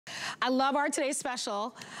I love our today's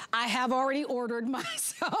special. I have already ordered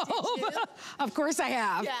myself. Did you? Of course I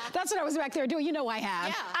have. Yeah. That's what I was back there doing. You know I have.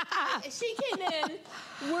 Yeah. She came in.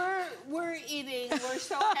 We're eating. We're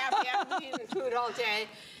so happy. I've been eating food all day.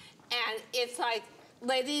 And it's like,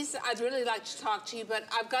 ladies, I'd really like to talk to you, but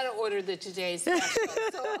I've got to order the today's special.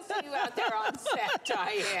 So I'll see you out there on set,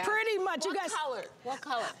 Diane. Pretty much, you guys. What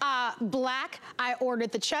color? Black. I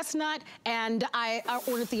ordered the chestnut, and I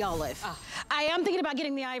ordered the olive. I am thinking about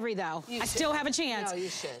getting the ivory, though. I still have a chance. No, you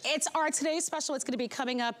should. It's our today's special. It's going to be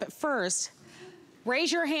coming up first.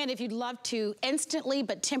 Raise your hand if you'd love to instantly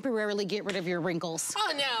but temporarily get rid of your wrinkles.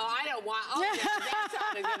 Oh, no, I don't want, oh, no, that's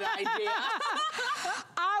not a good idea.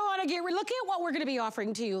 I want to get rid, look at what we're going to be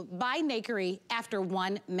offering to you by Nakery after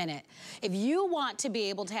 1 minute. If you want to be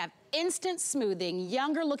able to have instant smoothing,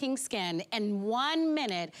 younger looking skin in 1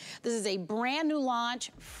 minute, this is a brand new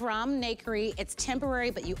launch from Nakery. It's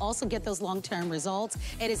temporary, but you also get those long-term results.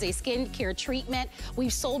 It is a skincare treatment.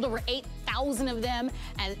 We've sold over 8,000 of them,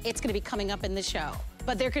 and it's gonna be coming up in the show.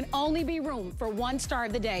 But there can only be room for 1 star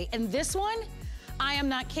of the day. And this one, I am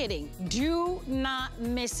not kidding. Do not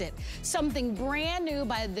miss it. Something brand new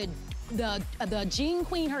by the Jean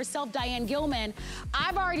Queen herself, Diane Gilman.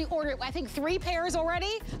 I've already ordered, I think 3 pairs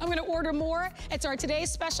already. I'm gonna order more. It's our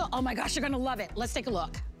today's special. Oh my gosh, you're gonna love it. Let's take a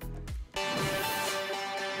look.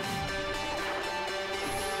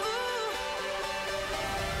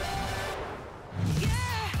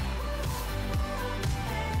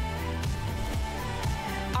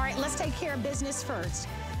 All right, let's take care of business first.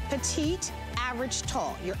 Petite, average,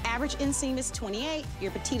 tall. Your average inseam is 28,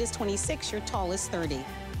 your petite is 26, your tall is 30.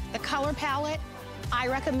 The color palette, I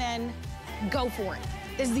recommend go for it.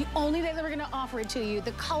 This is the only day that we're gonna offer it to you.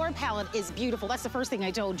 The color palette is beautiful. That's the first thing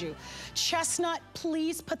I told you. Chestnut,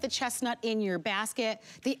 please put the chestnut in your basket.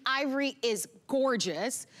 The ivory is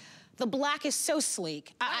gorgeous. The black is so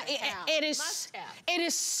sleek. It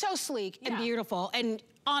is so sleek and beautiful. And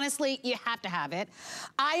honestly, you have to have it.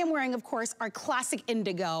 I am wearing, of course, our classic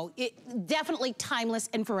indigo. Definitely timeless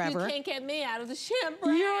and forever. You can't get me out of the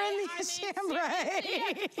chambray. You're in the chambray. You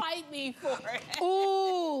have to fight me for it.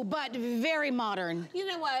 Ooh, but very modern. You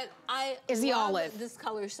know what? I love this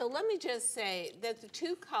color. So let me just say that the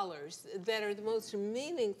 2 colors that are the most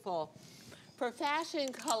meaningful for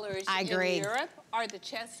fashion colors in Europe are the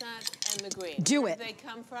chestnut and the green. Do Where it. they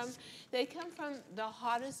come from? They come from the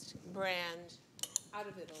hottest brand out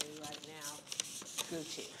of Italy right now,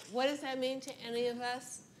 Gucci. What does that mean to any of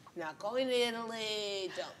us? Not going to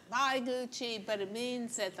Italy, don't buy Gucci, but it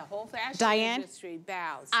means that the whole fashion industry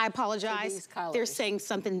bows. I apologize. To these colors. They're saying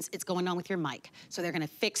something's going on with your mic. So they're gonna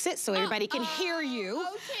fix it so everybody can hear you.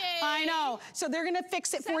 Okay. I know. So they're gonna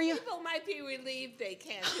fix it for you. Some people might be relieved they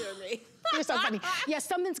can't hear me. You're so funny. Yes,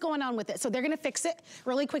 something's going on with it. So they're gonna fix it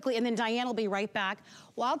really quickly, and then Diane will be right back.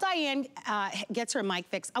 While Diane gets her mic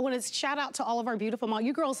fixed, I wanna shout out to all of our beautiful moms.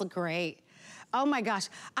 You girls look great. Oh my gosh.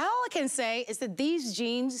 All I can say is that these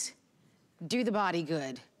jeans do the body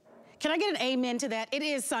good. Can I get an amen to that? It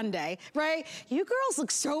is Sunday, right? You girls look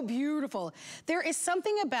so beautiful. There is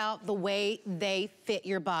something about the way they fit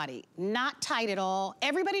your body. Not tight at all.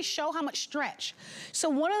 Everybody show how much stretch. So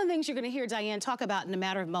one of the things you're gonna hear Diane talk about in a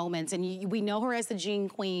matter of moments, and we know her as the Jean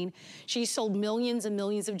Queen. She's sold millions and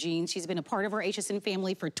millions of jeans. She's been a part of our HSN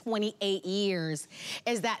family for 28 years.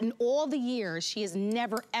 Is that in all the years, she has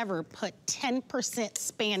never ever put 10%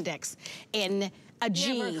 spandex in a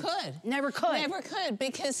jean. Never could. Never could. Never could,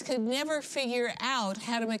 because could never figure out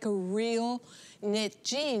how to make a real knit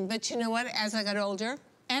jean. But you know what, as I got older,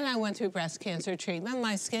 and I went through breast cancer treatment,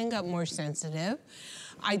 my skin got more sensitive.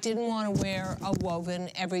 I didn't want to wear a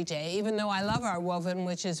woven every day, even though I love our woven,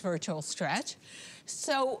 which is virtual stretch.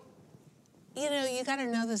 So, you know, you gotta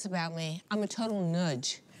know this about me. I'm a total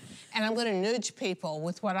nudge. And I'm gonna nudge people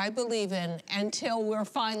with what I believe in until we're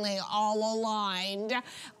finally all aligned.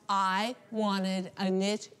 I wanted a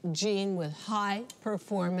knit jean with high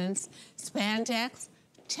performance spandex,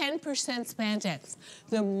 10% spandex.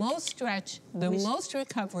 The most stretch, the most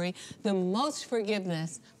recovery, the most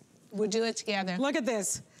forgiveness. We'll do it together. Look at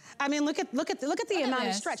this. I mean, look at the amount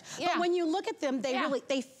of stretch. Yeah. But when you look at them,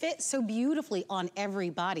 they fit so beautifully on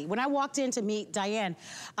everybody. When I walked in to meet Diane,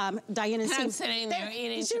 Diane and I'm sitting there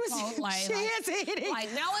eating Chipotle. She is eating. Like,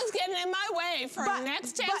 no one's getting in my way for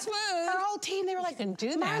next day's food. Her whole team, they were like,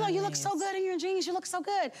 Marlo, you look so good in your jeans. You look so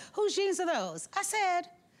good. Whose jeans are those? I said,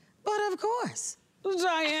 but of course.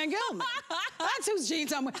 Diane Gilman. That's whose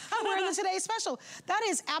jeans I'm wearing the Today Special. That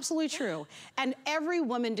is absolutely true. And every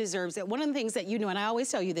woman deserves it. One of the things that you know, and I always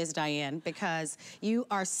tell you this, Diane, because you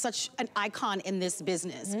are such an icon in this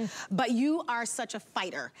business, but you are such a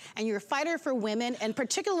fighter. And you're a fighter for women, and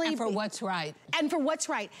particularly— And for what's right. And for what's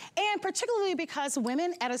right. And particularly because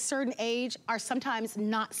women at a certain age are sometimes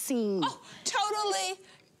not seen. Oh, totally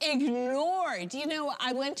ignored. You know,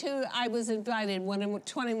 I was invited, one of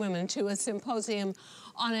 20 women, to a symposium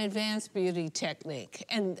on advanced beauty technique.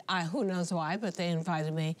 And who knows why, but they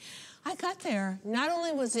invited me. I got there. Not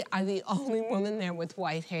only was I the only woman there with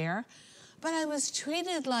white hair, but I was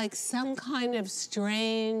treated like some kind of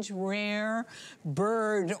strange, rare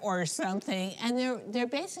bird or something. And their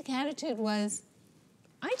basic attitude was,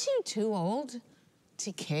 aren't you too old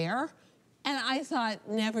to care? And I thought,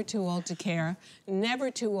 never too old to care, never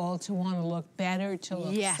too old to want to look better, to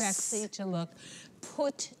look sexy, to look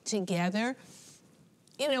put together.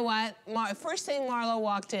 You know what? First thing Marlo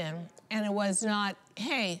walked in, and it was not,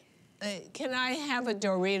 hey, can I have a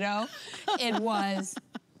Dorito? It was,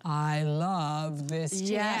 I love this dress.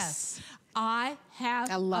 Yes. I have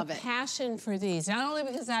a passion for these, not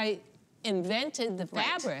only because I invented the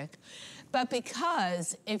fabric, but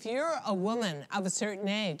because if you're a woman of a certain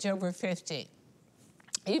age, over 50,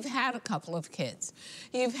 you've had a couple of kids,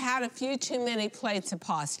 you've had a few too many plates of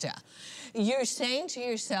pasta, you're saying to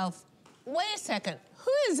yourself, wait a second,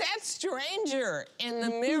 who is that stranger in the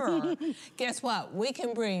mirror? Guess what? We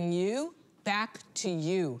can bring you back to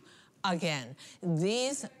you again.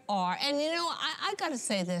 These are, and you know, I gotta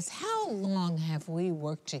say this, how long have we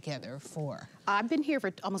worked together for? I've been here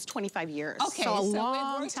for almost 25 years. Okay, so we've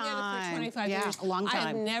long worked together time. for 25 yeah, years. a long time. I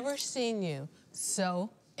have never seen you so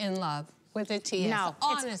in love with a TS, no,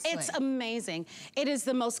 honestly. It's amazing. It is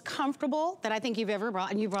the most comfortable that I think you've ever brought,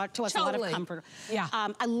 and you brought to us a lot of comfort. Yeah.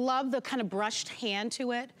 I love the kind of brushed hand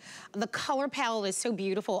to it. The color palette is so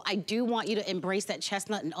beautiful. I do want you to embrace that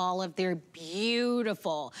chestnut and olive. They're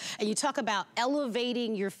beautiful. And you talk about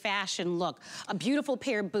elevating your fashion look. A beautiful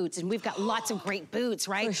pair of boots, and we've got lots of great boots,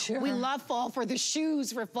 right? For sure. We love fall for the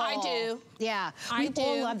shoes for fall. I do. Yeah, we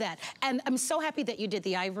all love that. And I'm so happy that you did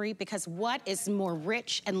the ivory, because what is more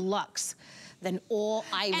rich and luxe than all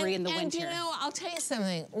ivory in the winter? And you know, I'll tell you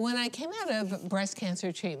something. When I came out of breast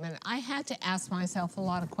cancer treatment, I had to ask myself a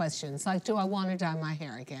lot of questions, like, do I want to dye my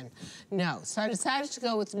hair again? No. So I decided to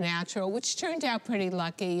go with natural, which turned out pretty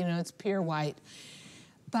lucky. You know, it's pure white.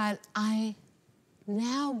 But I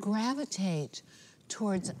now gravitate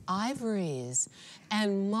towards ivories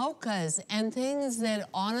and mochas and things that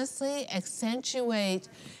honestly accentuate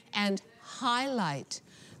and highlight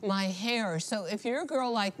my hair. So if you're a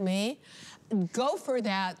girl like me, go for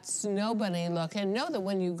that snow bunny look, and know that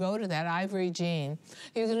when you go to that ivory jean,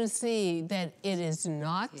 you're gonna see that it is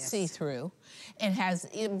not see-through. It has,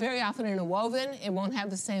 very often in a woven, it won't have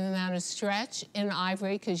the same amount of stretch in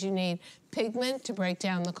ivory because you need pigment to break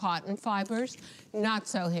down the cotton fibers. Not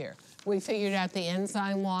so here. We figured out the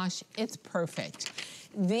enzyme wash. It's perfect.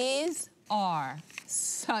 These are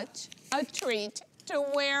such a treat to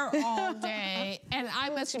wear all day, and I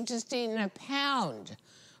must have just eaten a pound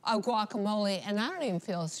of guacamole, and I don't even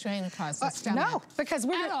feel a strain across the stomach. No, because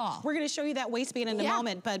we're going to show you that waistband in a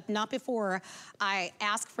moment, but not before I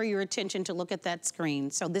ask for your attention to look at that screen.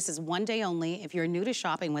 So this is one day only. If you're new to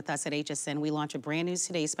shopping with us at HSN, we launch a brand new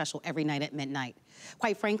Today Special every night at midnight.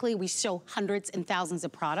 Quite frankly, we show hundreds and thousands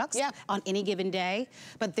of products on any given day,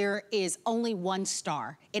 but there is only one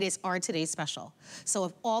star. It is our Today Special. So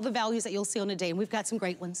of all the values that you'll see on the day, and we've got some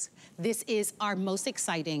great ones, this is our most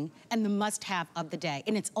exciting and the must-have of the day,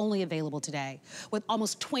 and it's only available today. With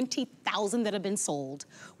almost 20,000 that have been sold,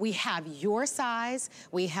 we have your size,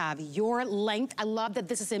 we have your length. I love that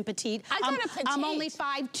this is in petite. I got a petite. I'm only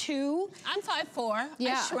 5'2". I'm 5'4".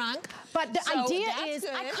 I shrunk. But the idea is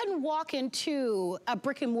I couldn't walk into a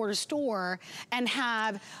brick and mortar store and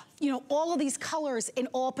have, you know, all of these colors in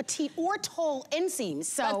all petite or tall inseams.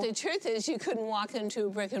 So, but the truth is, you couldn't walk into a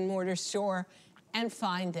brick and mortar store and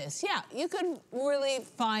find this. Yeah, you could really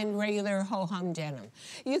find regular ho-hum denim.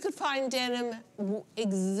 You could find denim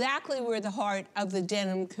exactly where the heart of the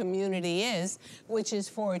denim community is, which is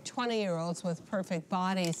for 20-year-olds with perfect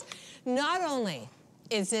bodies. Not only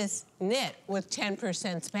is this knit with 10%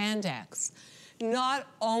 spandex, not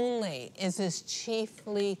only is this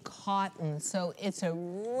chiefly cotton, so it's a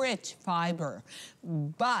rich fiber,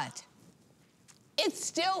 but it's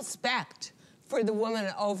still spec'd for the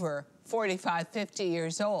woman over 45, 50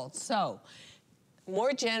 years old. So,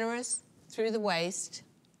 more generous through the waist,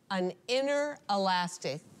 an inner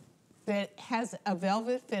elastic that has a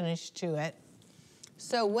velvet finish to it.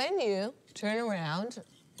 So when you turn around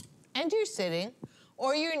and you're sitting,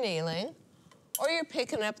 or you're kneeling, or you're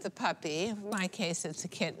picking up the puppy, in my case it's the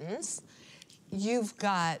kittens, you've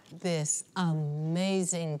got this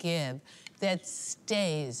amazing give that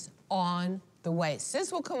stays on the waist.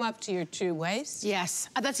 This will come up to your true waist. Yes,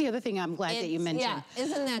 that's the other thing I'm glad that you mentioned. Yeah,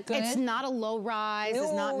 isn't that good? It's not a low rise,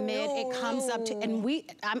 it's not mid, it comes up to, and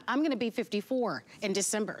I'm gonna be 54 in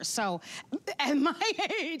December, so at my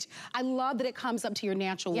age, I love that it comes up to your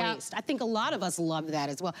natural waist. I think a lot of us love that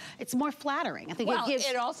as well. It's more flattering. I think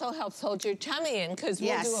it also helps hold your tummy in, because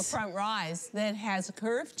we'll do a front rise that has a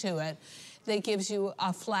curve to it that gives you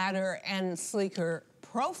a flatter and sleeker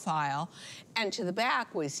profile. And to the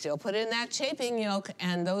back, we still put in that shaping yoke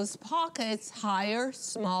and those pockets higher,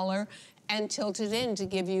 smaller, and tilted in to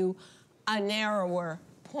give you a narrower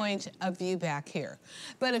point of view back here.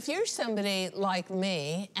 But if you're somebody like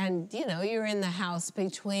me and you know, you're in the house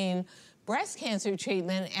between breast cancer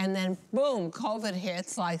treatment and then boom, COVID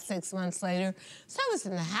hits like 6 months later. So I was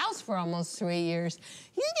in the house for almost 3 years.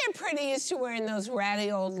 You get pretty used to wearing those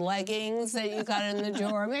ratty old leggings that you got in the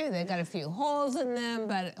drawer. Maybe they got a few holes in them,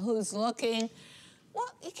 but who's looking? Well,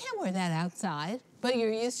 you can't wear that outside, but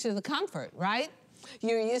you're used to the comfort, right?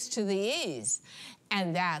 You're used to the ease.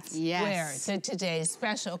 And that's where the Today's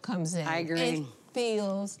Special comes in. I agree. It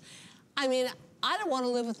feels, I mean, I don't want to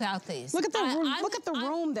live without these. Look at the room. Look at the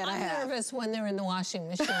room that I have. I'm nervous when they're in the washing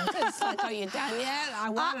machine. It's like, are you done yet? I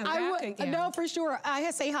want them back again. No, for sure. I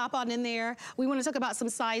say hop on in there. We want to talk about some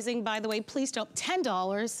sizing, by the way. Please don't.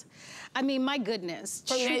 $10. I mean, my goodness.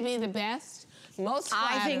 For maybe the best, most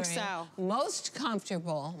flattering, I think so. Most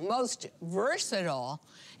comfortable, most versatile,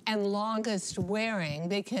 and longest wearing,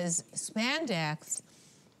 because spandex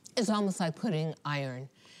is almost like putting iron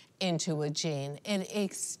into a jean. It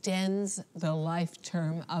extends the life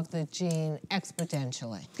term of the jean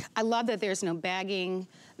exponentially. I love that there's no bagging,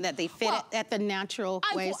 that they fit at the natural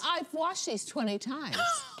waist. I've washed these 20 times.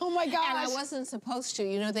 Oh my gosh. And I wasn't supposed to.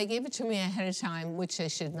 You know, they gave it to me ahead of time, which I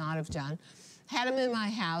should not have done. Had them in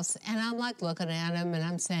my house, and I'm like looking at them, and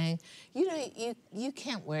I'm saying, you know, you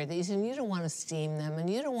can't wear these, and you don't want to steam them, and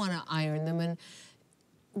you don't want to iron them. And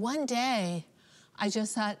one day, I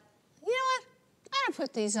just thought, you know what? I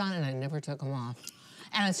put these on, and I never took them off.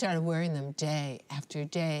 And I started wearing them day after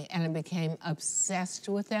day, and I became obsessed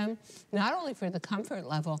with them, not only for the comfort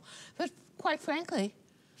level, but quite frankly,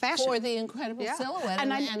 fashion. For the incredible silhouette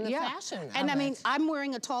and the fashion. And I mean, I'm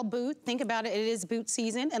wearing a tall boot. Think about it, it is boot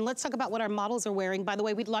season. And let's talk about what our models are wearing. By the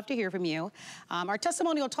way, we'd love to hear from you. Our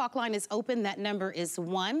testimonial talk line is open. That number is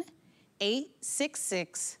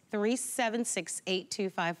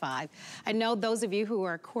 1-866-376-8255. I know those of you who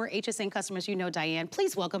are core HSN customers, you know Diane.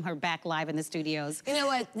 Please welcome her back live in the studios. You know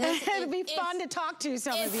what? It'd be fun to talk to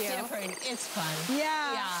some of you. It's different. It's fun.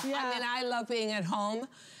 Yeah. I mean, I love being at home,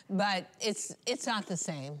 but it's not the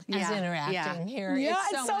same as interacting here. Yeah,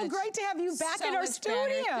 it's so great to have you back in our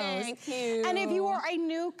studios. Thank you. And if you are a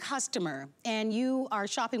new customer and you are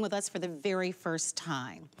shopping with us for the very first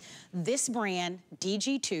time, this brand,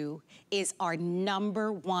 DG2, is our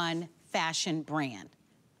 #1 fashion brand.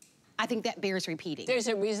 I think that bears repeating. There's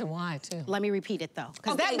a reason why, too. Let me repeat it, though,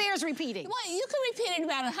 because that bears repeating. Well, you can repeat it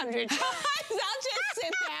about 100 times. I'll just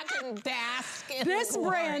sit back and bask in this glory.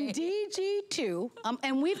 brand, DG2,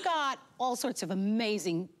 and we've got all sorts of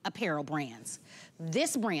amazing apparel brands.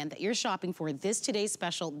 This brand that you're shopping for, this Today's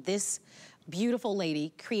Special, this beautiful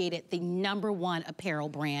lady created the #1 apparel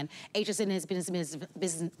brand. HSN has been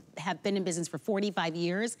in business for 45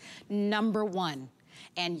 years, #1.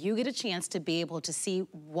 And you get a chance to be able to see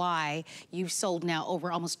why you've sold now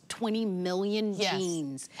over almost 20 million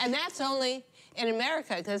jeans. And that's only in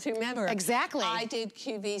America, because remember, I did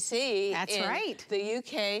QVC in the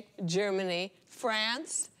UK, Germany,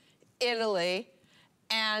 France, Italy,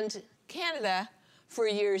 and Canada for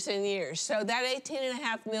years and years. So that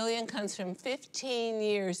 18.5 million comes from 15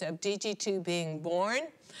 years of DG2 being born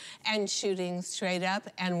and shooting straight up.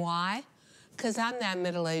 And why? Because I'm that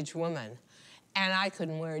middle-aged woman, and I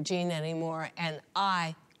couldn't wear a jean anymore, and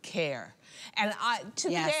I care. And to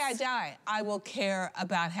the day I die, I will care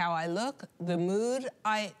about how I look, the mood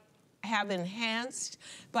I have enhanced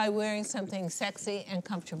by wearing something sexy and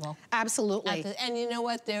comfortable. Absolutely. And you know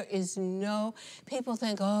what? There is no, people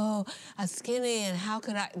think, oh, a skinny and how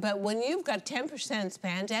could I, but when you've got 10%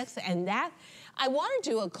 spandex and that, I want to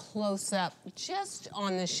do a close-up just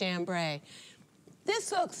on the chambray.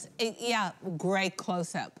 This looks, great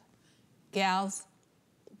close-up. Gals,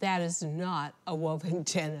 that is not a woven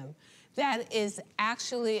denim. That is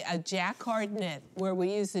actually a jacquard knit, where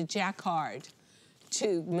we use the jacquard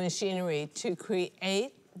machinery to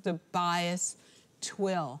create the bias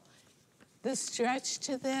twill. The stretch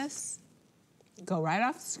to this, go right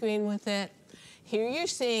off the screen with it. Here you're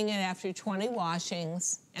seeing it after 20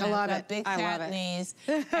 washings. And I love I've got it. big I fat love it. knees,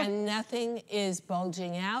 and nothing is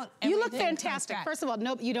bulging out. You look Everything comes fantastic. back. First of all,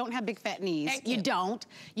 no, you don't have big fat knees. Thank You you. don't.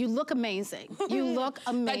 You look amazing. You look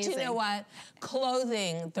amazing. But you know what?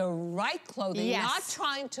 Clothing, the right clothing, Yes. not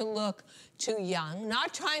trying to look too young,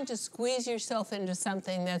 not trying to squeeze yourself into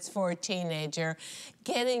something that's for a teenager,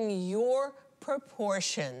 getting your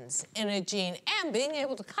proportions in a jean and being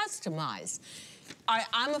able to customize.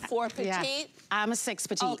 I'm a 4 petite. Yeah. I'm a 6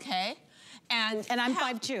 petite. Okay. And I'm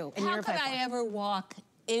 5'2", and how you're could 5'4". I ever walk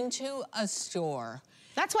into a store?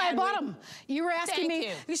 That's why I bought them. You were asking Thank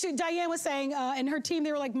me. you. See, Diane was saying, and her team,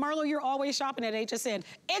 they were like, Marlo, you're always shopping at HSN.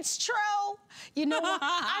 It's true. You know what?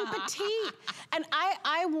 I'm petite. And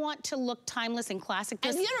I want to look timeless and classic.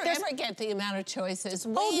 And you don't ever get the amount of choices.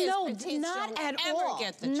 We Oh, as no, petites not don't at ever all.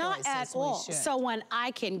 get the Not choices at we all. should. So when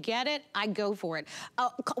I can get it, I go for it.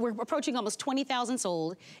 We're approaching almost 20,000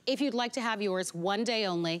 sold. If you'd like to have yours, one day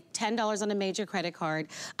only, $10 on a major credit card.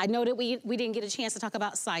 I know that we didn't get a chance to talk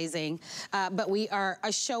about sizing, but we are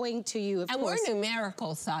showing to you, of course. And we're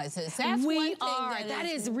numerical sizes. That's We one thing are. That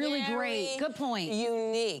is really great. Good point.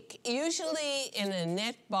 Unique. Usually in a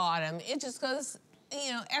knit bottom, it just goes,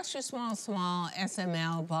 you know, extra small, small,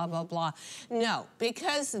 SML, blah, blah, blah. No,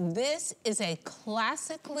 because this is a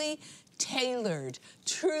classically tailored,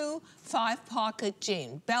 true 5-pocket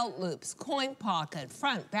jean. Belt loops, coin pocket,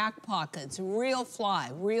 front, back pockets, real fly,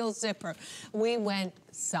 real zipper. We went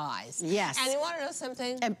size. Yes. And you want to know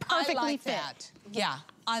something? And perfectly I like fit. that. Yeah,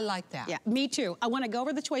 I like that. Yeah, me too. I want to go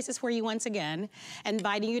over the choices for you once again,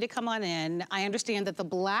 inviting you to come on in. I understand that the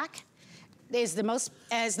black is the most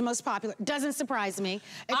popular. Doesn't surprise me.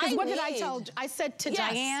 Because what did I tell? I said to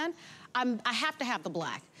Diane, I have to have the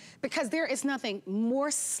black because there is nothing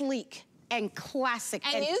more sleek and classic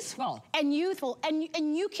and youthful. And youthful. And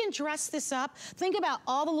you can dress this up. Think about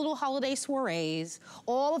all the little holiday soirees,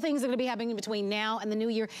 all the things that are going to be happening between now and the new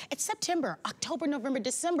year. It's September, October, November,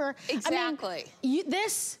 December. Exactly. I mean,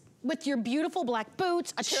 this with your beautiful black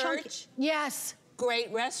boots, a church. Yes.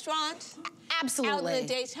 Great restaurant. Absolutely. Out in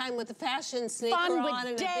the daytime with the fashion sneaker Fun on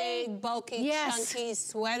and a big, bulky, chunky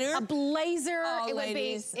sweater. A blazer. Oh, it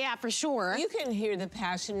ladies, would be, yeah, for sure. You can hear the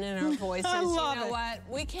passion in our voices. I love you know what?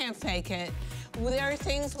 We can't fake it. There are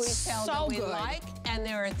things we sell that we like, and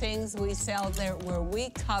there are things we sell there where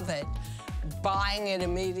we covet buying it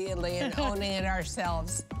immediately and owning it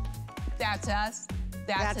ourselves. That's us.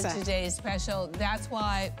 That's a today's special. That's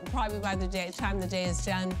why probably by the time the day is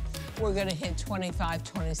done, we're going to hit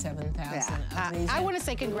 27,000 of these. I want to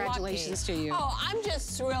say congratulations to you. Oh, I'm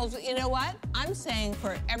just thrilled. You know what? I'm saying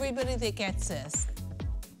for everybody that gets this,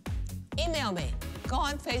 email me, go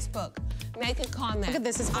on Facebook, make a comment. Look at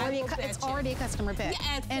this, it's already a customer pick.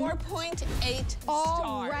 Yeah, at 4.8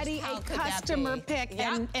 already stars. a customer pick,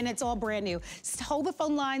 and it's all brand new. So hold the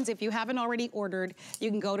phone lines. If you haven't already ordered, you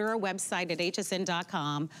can go to our website at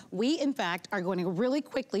hsn.com. We, in fact, are going to really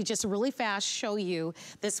quickly, just really fast, show you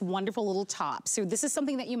this wonderful little top. So this is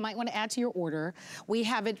something that you might want to add to your order. We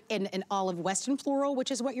have it in an olive western floral,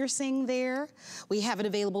 which is what you're seeing there. We have it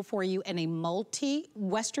available for you in a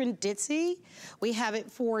multi-western ditzy. We have it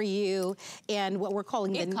for you in what we're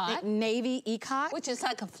calling the navy ikat. Which is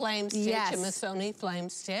like a flame stitch, a Missoni flame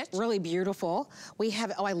stitch. Really beautiful. We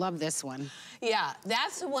have, oh, I love this one. Yeah,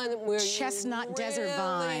 that's the one where chestnut you desert really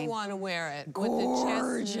vine. Want to wear it. Gorgeous.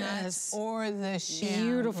 With the chestnut or the chambray.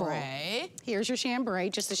 Beautiful. Here's your chambray,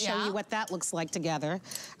 just to show you what that looks like together.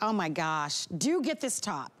 Oh my gosh. Do get this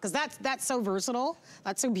top, because that's so versatile.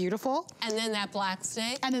 That's so beautiful. And then that black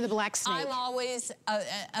snake. And then the black snake. I'm always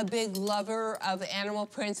a big lover of animal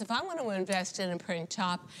prints. If I'm going to invest in a print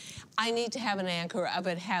top, I need to have an anchor of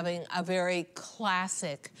it having a very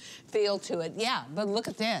classic feel to it. Yeah, but look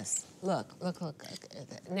at this. Look.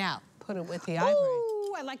 Now, put it with the ivory.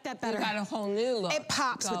 Ooh, I like that better. You got a whole new look. It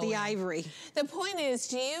pops with the ivory. The point is,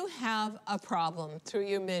 do you have a problem through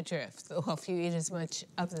your midriff? Well, if you eat as much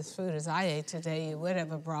of this food as I ate today, you would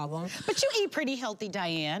have a problem. But you eat pretty healthy,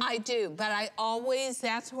 Diane. I do, but I always,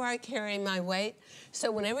 that's where I carry my weight.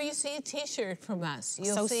 So whenever you see a t-shirt from us,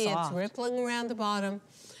 you'll see it's rippling around the bottom.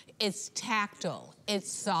 It's tactile,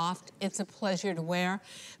 it's soft, it's a pleasure to wear,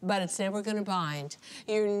 but it's never gonna bind.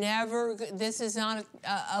 You're never, this is not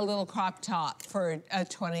a little crop top for a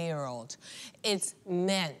 20-year-old. It's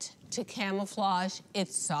meant to camouflage.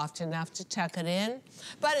 It's soft enough to tuck it in,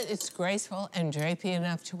 but it's graceful and drapey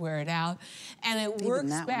enough to wear it out. And it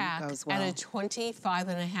works back at a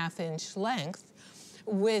 25.5-inch length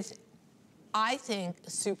with, I think,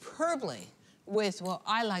 superbly with what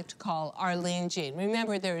I like to call our lean jean.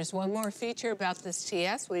 Remember, there is one more feature about this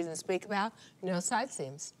TS we didn't speak about. No side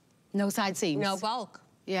seams. No side seams. No bulk.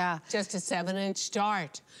 Yeah. Just a 7-inch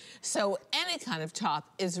dart. So any kind of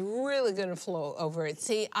top is really gonna flow over it.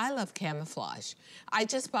 See, I love camouflage. I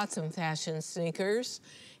just bought some fashion sneakers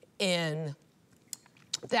in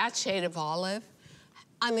that shade of olive.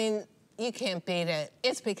 I mean, you can't beat it.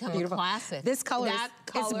 It's become a classic. This color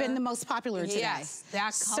has been the most popular today. Yes,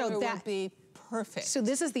 that color will be perfect. So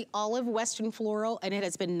this is the olive western floral, and it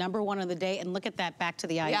has been #1 of the day. And look at that, back to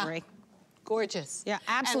the ivory. Yeah. Gorgeous. Yeah,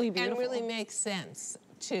 absolutely beautiful. And really makes sense,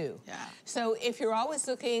 too. Yeah. So if you're always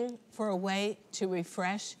looking for a way to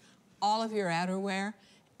refresh all of your outerwear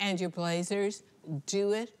and your blazers,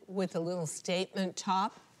 do it with a little statement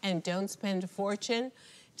top and don't spend a fortune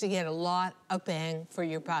to get a lot of bang for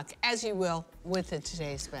your buck, as you will with the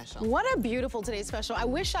Today Special. What a beautiful Today Special. I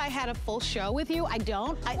wish I had a full show with you. I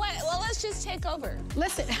don't. Well, let's just take over.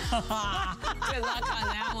 Listen. Good luck on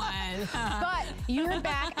that one. But you're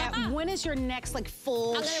back at, when is your next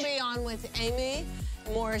full? I'm gonna be on with Amy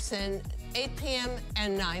Morrison, 8 p.m.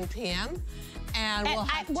 and 9 p.m. And we'll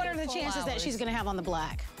have what are the chances that she's gonna have on the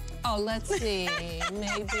black? Oh, let's see,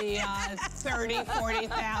 maybe 30,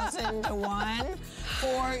 40,000 to 1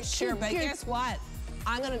 for sure. But guess what?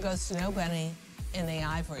 I'm gonna go Snow Bunny in the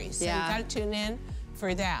ivory. So you gotta tune in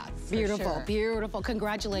for that. Beautiful, beautiful.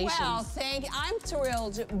 Congratulations. Well, I'm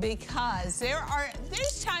thrilled because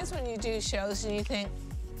there's times when you do shows and you think,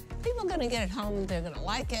 people are gonna get it home, they're gonna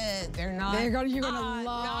like it, they're not. You're gonna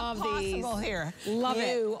love these. Not possible here. Love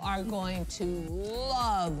it. You are going to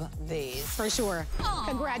love these. For sure. Aww,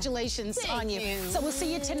 congratulations on you. So we'll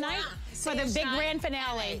see you tonight for the big grand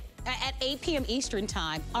finale at 8 p.m. Eastern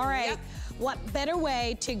time. All right. Yep. What better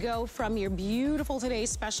way to go from your beautiful Today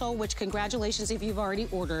Special, which congratulations if you've already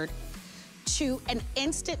ordered, to an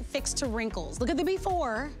instant fix to wrinkles. Look at the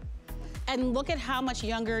before. And look at how much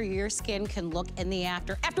younger your skin can look in the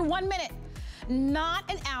after. After 1 minute, not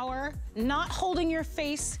an hour, not holding your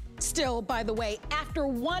face still, by the way. After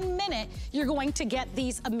 1 minute, you're going to get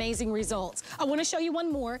these amazing results. I wanna show you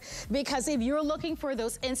one more, because if you're looking for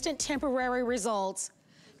those instant temporary results,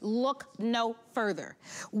 look no further.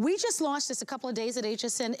 We just launched this a couple of days at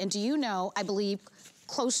HSN, and do you know, I believe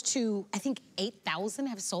close to, I think 8,000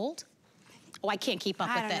 have sold? Oh, I can't keep up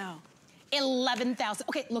with it. I don't know. 11,000.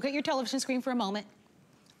 Okay, look at your television screen for a moment.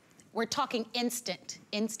 We're talking instant.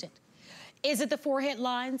 Is it the forehead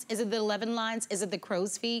lines? Is it the 11 lines? Is it the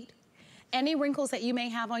crow's feet? Any wrinkles that you may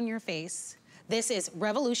have on your face, this is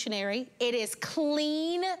revolutionary. It is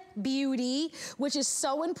clean beauty, which is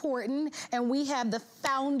so important. And we have the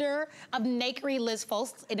founder of Nakery, Liz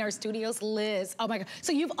Foltz, in our studios. Liz, oh my God.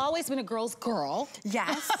 So you've always been a girl's girl.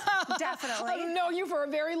 Yes, definitely. I've known you for a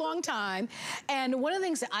very long time. And one of the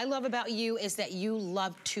things that I love about you is that you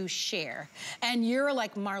love to share. And you're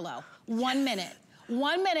like Marlo, 1 minute.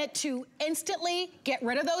 1 minute to instantly get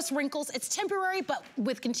rid of those wrinkles. It's temporary, but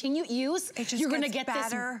with continued use, you're gonna get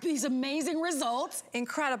these amazing results.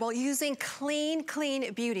 Incredible, using clean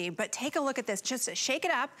beauty. But take a look at this, just shake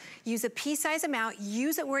it up, use a pea-size amount,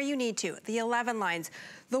 use it where you need to. The 11 lines,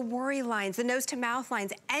 the worry lines, the nose to mouth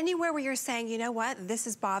lines, anywhere where you're saying, you know what, this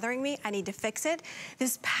is bothering me, I need to fix it.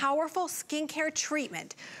 This powerful skincare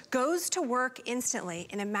treatment goes to work instantly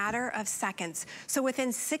in a matter of seconds. So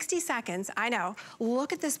within 60 seconds, I know,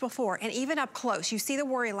 look at this before, and even up close, you see the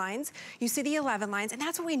worry lines, you see the 11 lines, and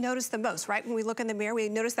that's what we notice the most, right? When we look in the mirror, we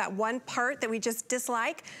notice that one part that we just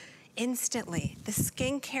dislike. Instantly, the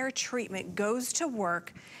skincare treatment goes to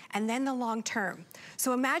work, and then the long term.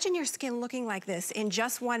 So imagine your skin looking like this in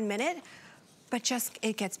just 1 minute, but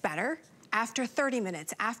it gets better after 30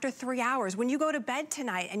 minutes, after 3 hours. When you go to bed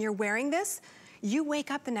tonight and you're wearing this, you wake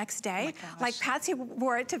up the next day, like Patsy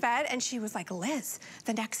wore it to bed, and she was like, Liz,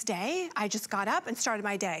 the next day, I just got up and started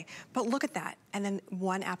my day. But look at that, and then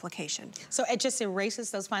one application. So it just erases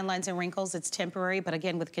those fine lines and wrinkles. It's temporary, but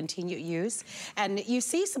again, with continued use. And you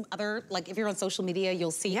see some other, like if you're on social media, you'll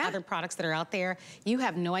see other products that are out there. You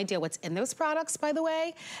have no idea what's in those products, by the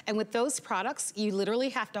way. And with those products, you literally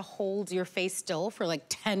have to hold your face still for like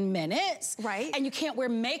 10 minutes. Right. And you can't wear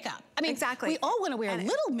makeup. I mean, we all wanna wear a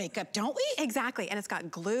little makeup, don't we? Exactly, and it's got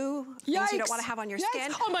glue, things you don't wanna have on your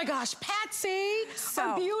skin. Oh my gosh, Patsy,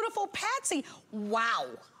 our beautiful Patsy. Wow.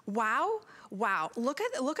 Wow. Wow, look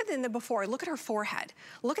at in the before, look at her forehead.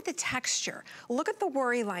 Look at the texture. Look at the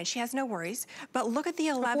worry line. She has no worries, but look at the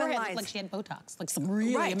 11 lines. Looked like she had Botox, like some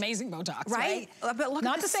really amazing Botox, right? But look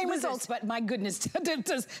Not at the same results, but my goodness,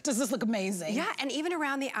 does this look amazing. Yeah, and even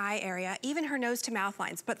around the eye area, even her nose to mouth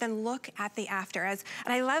lines, but then look at the after. And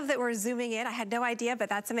I love that we're zooming in. I had no idea, but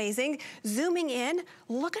that's amazing. Zooming in,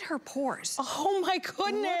 look at her pores. Oh my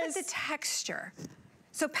goodness. Look at the texture.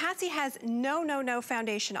 So Patsy has no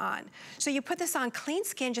foundation on. So you put this on clean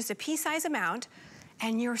skin, just a pea-size amount,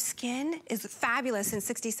 and your skin is fabulous in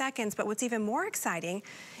 60 seconds, but what's even more exciting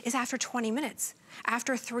is after 20 minutes,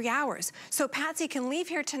 after 3 hours. So Patsy can leave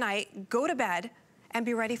here tonight, go to bed, and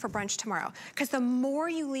be ready for brunch tomorrow. Because the more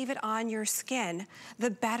you leave it on your skin, the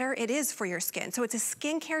better it is for your skin. So it's a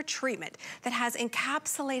skincare treatment that has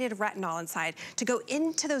encapsulated retinol inside to go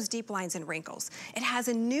into those deep lines and wrinkles. It has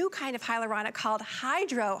a new kind of hyaluronic called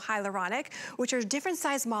hydrohyaluronic, which are different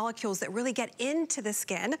size molecules that really get into the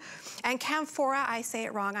skin. And camphora, I say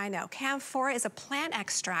it wrong, I know. Camphora is a plant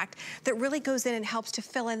extract that really goes in and helps to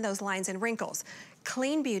fill in those lines and wrinkles.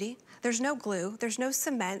 Clean beauty. There's no glue, there's no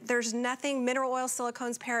cement, there's nothing, mineral oil,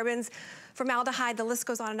 silicones, parabens, formaldehyde, the list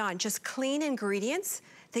goes on and on. Just clean ingredients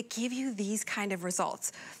that give you these kind of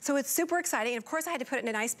results. So it's super exciting. And of course I had to put it in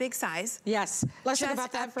a nice big size. Yes, let's talk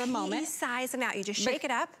about that for a moment. Just a size amount, you just shake it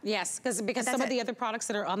up. Yes, because some of the other products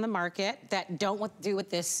that are on the market that don't do what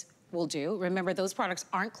this will do. Remember, those products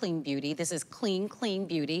aren't clean beauty. This is clean, clean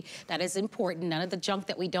beauty. That is important. None of the junk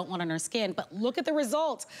that we don't want on our skin. But look at the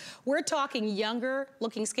results. We're talking younger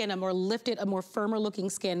looking skin, a more lifted, a more firmer looking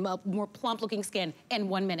skin, a more plump looking skin in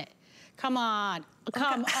 1 minute. Come on.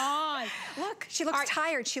 Come on. Look, she looks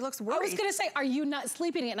tired. She looks worried. I was gonna say, are you not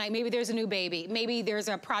sleeping at night? Maybe there's a new baby. Maybe there's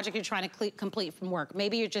a project you're trying to complete from work.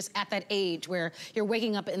 Maybe you're just at that age where you're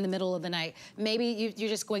waking up in the middle of the night. Maybe you're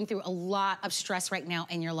just going through a lot of stress right now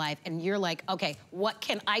in your life, and you're like, okay, what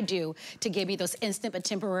can I do to give you those instant but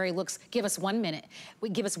temporary looks? Give us 1 minute.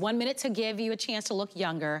 Give us 1 minute to give you a chance to look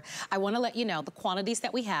younger. I wanna let you know the quantities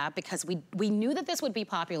that we have, because we knew that this would be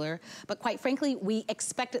popular, but quite frankly, we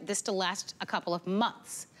expected this to last a couple of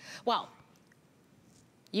months. Well,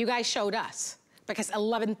 you guys showed us, because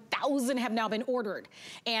 11,000 have now been ordered,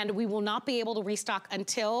 and we will not be able to restock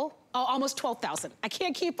until almost 12,000. I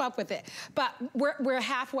can't keep up with it, but we're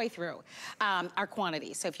halfway through our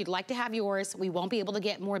quantity. So if you'd like to have yours, we won't be able to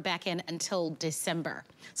get more back in until December.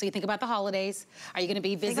 So you think about the holidays. Are you gonna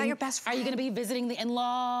be visiting? Your best friend. Are you gonna be visiting the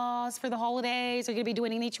in-laws for the holidays? Are you gonna be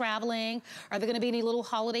doing any traveling? Are there gonna be any little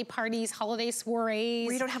holiday parties, holiday soirees?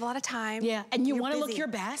 Where you don't have a lot of time. Yeah, and you wanna look your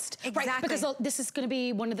best. Exactly. Right? Because this is gonna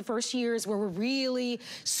be one of the first years where we're really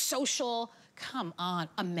social. Come on,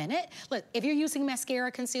 a minute. Look, if you're using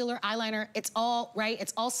mascara, concealer, eyeliner, it's all, right?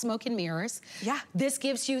 It's all smoke and mirrors. Yeah. This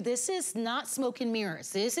gives you, this is not smoke and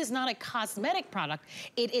mirrors. This is not a cosmetic product.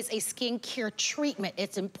 It is a skincare treatment.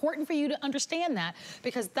 It's important for you to understand that,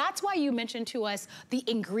 because that's why you mentioned to us the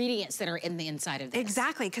ingredients that are in the inside of this.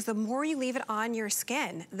 Exactly, because the more you leave it on your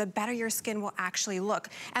skin, the better your skin will actually look.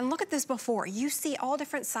 And look at this before. You see all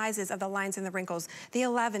different sizes of the lines and the wrinkles, the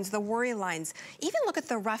 11s, the worry lines. Even look at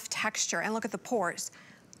the rough texture and look at the pores.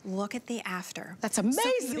 Look at the after. That's amazing.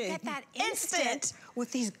 So you get that instant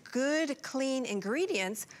with these good, clean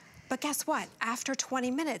ingredients. But guess what? After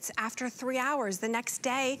 20 minutes, after 3 hours, the next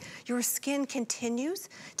day, your skin continues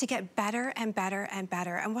to get better and better and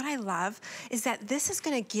better. And what I love is that this is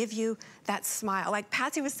gonna give you that smile. Like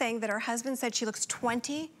Patsy was saying that her husband said she looks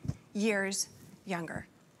 20 years younger.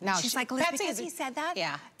 Now, she's like, Liz, because he said that,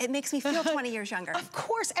 yeah, it makes me feel 20 years younger. Of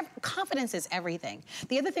course, confidence is everything.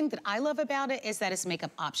 The other thing that I love about it is that it's makeup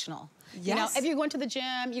optional. Yes. You know, if you're going to the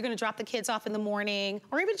gym, you're gonna drop the kids off in the morning,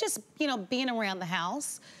 or even just, you know, being around the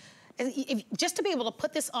house, just to be able to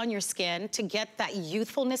put this on your skin to get that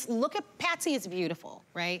youthfulness. Look at Patsy, is beautiful,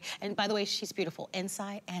 right? And by the way, she's beautiful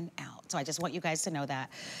inside and out. So I just want you guys to know that.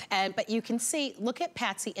 But you can see, look at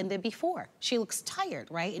Patsy in the before. She looks tired,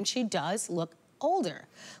 right? And she does look older.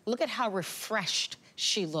 Look at how refreshed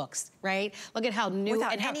she looks, right? Look at how new.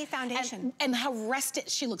 Without and any foundation. And how rested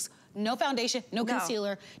she looks. No foundation, no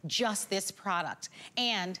concealer, just this product.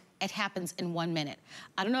 And it happens in 1 minute.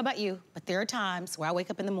 I don't know about you, but there are times where I wake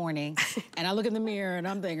up in the morning and I look in the mirror and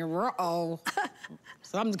I'm thinking, uh-oh,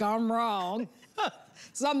 something's gone wrong.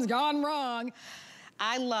 Something's gone wrong.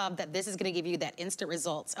 I love that this is gonna give you that instant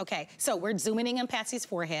results. Okay, so we're zooming in on Patsy's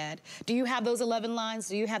forehead. Do you have those 11 lines?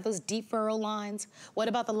 Do you have those deep furrow lines? What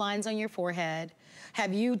about the lines on your forehead?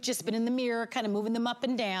 Have you just been in the mirror kind of moving them up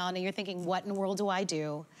and down and you're thinking, what in the world do I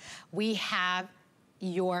do? We have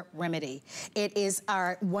your remedy. It is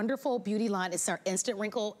our wonderful beauty line. It's our instant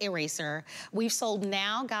wrinkle eraser. We've sold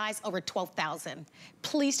now, guys, over 12,000.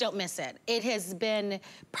 Please don't miss it. It has been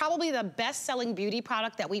probably the best-selling beauty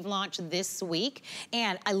product that we've launched this week,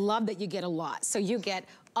 and I love that you get a lot. So you get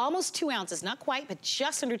almost 2 ounces, not quite, but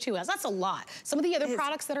just under 2 ounces. That's a lot. Some of the other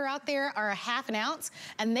products that are out there are a ½ an ounce,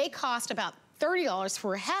 and they cost about $30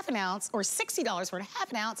 for a ½ an ounce or $60 for a ½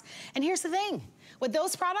 an ounce. And here's the thing, with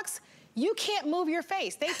those products, you can't move your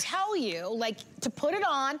face. They tell you, like, to put it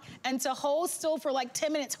on and to hold still for like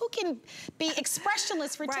 10 minutes. Who can be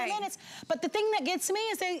expressionless for 10 minutes? But the thing that gets me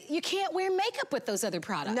is that you can't wear makeup with those other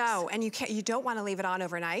products. No, and you don't want to leave it on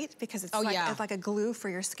overnight because it's, it's like a glue for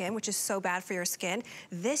your skin, which is so bad for your skin.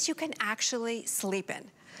 This you can actually sleep in.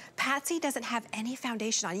 Patsy doesn't have any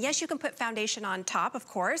foundation on. Yes, you can put foundation on top, of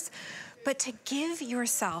course, but to give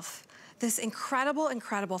yourself this incredible,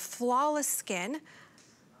 incredible, flawless skin,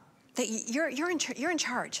 that you're in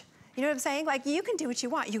charge. You know what I'm saying? Like, you can do what you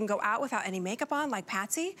want. You can go out without any makeup on, like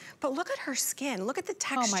Patsy, but look at her skin. Look at the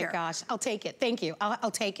texture. Oh my gosh, I'll take it. Thank you. I'll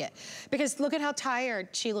take it. Because look at how tired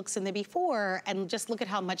she looks in the before, and just look at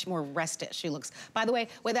how much more rested she looks. By the way,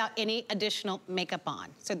 without any additional makeup on.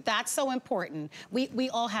 So that's so important. We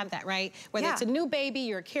all have that, right? Whether it's a new baby,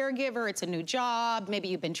 you're a caregiver, it's a new job, maybe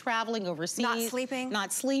you've been traveling overseas. Not sleeping.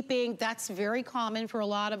 Not sleeping. That's very common for a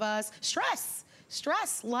lot of us. Stress,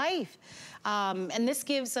 life. And this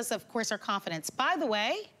gives us, of course, our confidence. By the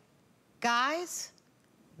way, guys,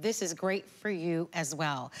 this is great for you as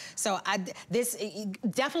well. So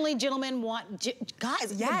definitely gentlemen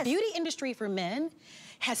guys, the beauty industry for men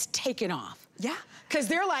has taken off. Yeah. Because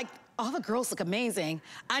they're like, all the girls look amazing.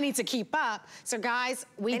 I need to keep up. So guys,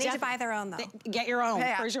 they need to buy their own though. Get your own,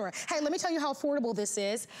 for sure. Hey, let me tell you how affordable this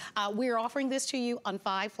is. We're offering this to you on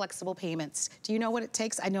 5 flexible payments. Do you know what it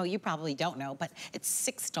takes? I know you probably don't know, but it's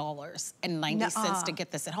 $6.90 to get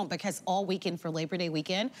this at home, because all weekend for Labor Day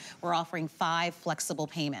weekend, we're offering 5 flexible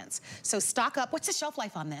payments. So stock up. What's the shelf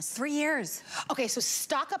life on this? 3 years. Okay, so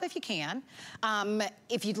stock up if you can.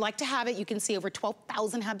 If you'd like to have it, you can see over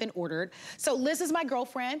 12,000 have been ordered. So Liz is my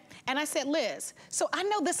girlfriend. And I said, Liz, so I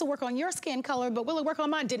know this will work on your skin color, but will it work on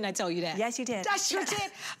mine? Didn't I tell you that? Yes, you did. I sure did.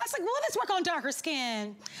 I was like, well, let's work on darker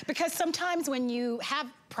skin. Because sometimes when you have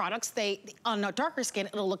products, on a darker skin,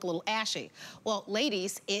 it'll look a little ashy. Well,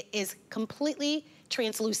 ladies, it is completely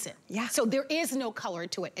translucent. Yeah. So there is no color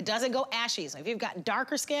to it. It doesn't go ashy. So if you've got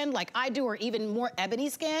darker skin like I do, or even more ebony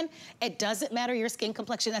skin, it doesn't matter your skin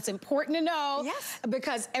complexion. That's important to know. Yes.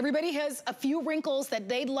 Because everybody has a few wrinkles that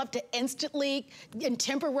they'd love to instantly and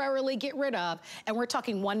temporarily get rid of. And we're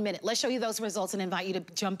talking 1 minute. Let's show you those results and invite you to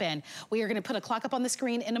jump in. We are gonna put a clock up on the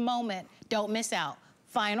screen in a moment. Don't miss out.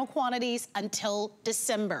 Final quantities until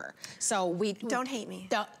December. So don't hate me.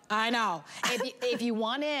 I know. If you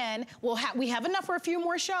want in, we have enough for a few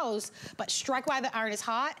more shows, but strike while the iron is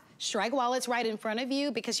hot. Strike while it's right in front of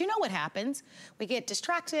you, because you know what happens. We get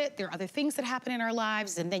distracted. There are other things that happen in our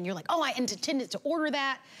lives, and then you're like, oh, I intended to order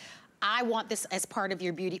that. I want this as part of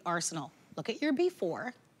your beauty arsenal. Look at your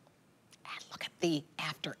before, and look at the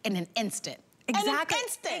after in an instant. Exactly.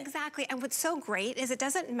 Exactly. And what's so great is it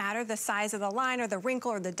doesn't matter the size of the line or the wrinkle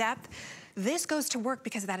or the depth. This goes to work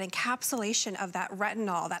because of that encapsulation of that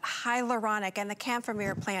retinol, that hyaluronic, and the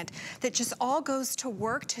camphor plant that just all goes to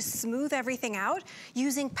work to smooth everything out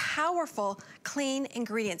using powerful, clean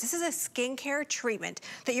ingredients. This is a skincare treatment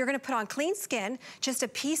that you're gonna put on clean skin, just a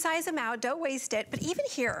pea-size amount, don't waste it. But even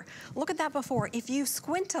here, look at that before. If you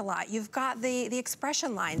squint a lot, you've got the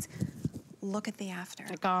expression lines. Look at the after.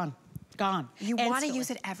 Gone. You want to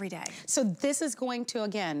use it every day. So this is going to,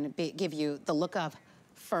 again, give you the look of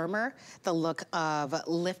firmer, the look of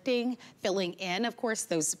lifting, filling in, of course,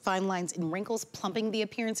 those fine lines and wrinkles, plumping the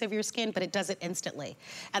appearance of your skin, but it does it instantly.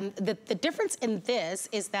 And the difference in this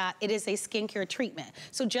is that it is a skincare treatment.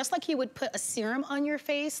 So just like you would put a serum on your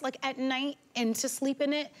face, like at night, and to sleep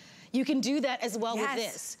in it, you can do that as well with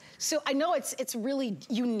this. So I know it's really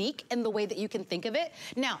unique in the way that you can think of it.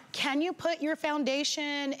 Now, can you put your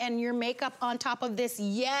foundation and your makeup on top of this?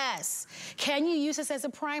 Yes. Can you use this as a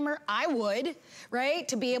primer? I would, right?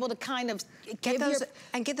 To be able to kind of get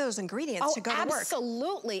those ingredients to go to work.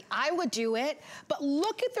 Absolutely, I would do it. But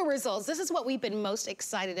look at the results. This is what we've been most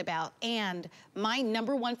excited about. And my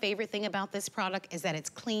 #1 favorite thing about this product is that it's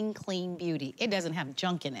clean, clean beauty. It doesn't have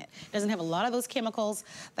junk in it. It doesn't have a lot of those chemicals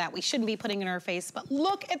that we shouldn't be putting in our face, but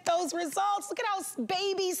look at those results. Look at how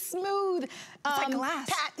baby smooth. It's like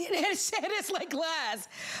glass. It is like glass.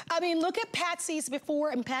 I mean, look at Patsy's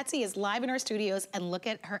before, and Patsy is live in our studios, and look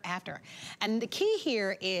at her after. And the key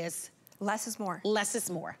here is less is more. Less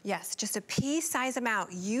is more. Yes, just a pea-size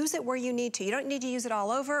amount. Use it where you need to. You don't need to use it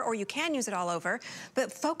all over, or you can use it all over,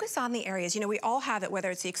 but focus on the areas. You know, we all have it,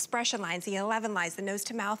 whether it's the expression lines, the 11 lines, the nose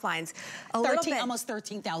to mouth lines. Almost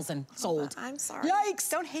 13,000 sold. I'm sorry. Yikes.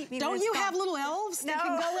 Don't hate me. Don't you have little elves that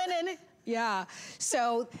can go in and... Yeah.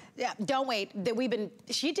 So yeah, don't wait.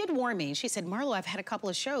 She did warn me. She said, Marlo, I've had a couple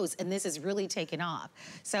of shows and this has really taken off.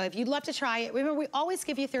 So if you'd love to try it, remember we always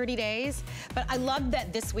give you 30 days, but I love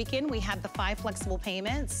that this weekend we have the 5 flexible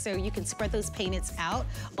payments, so you can spread those payments out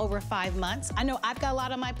over 5 months. I know I've got a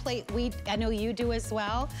lot on my plate. I know you do as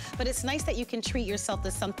well, but it's nice that you can treat yourself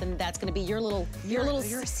to something that's gonna be your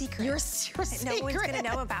secret. Your secret. No one's gonna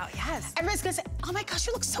know about, yes. Everybody's gonna say, oh my gosh,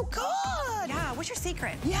 you look so good. Yeah, what's your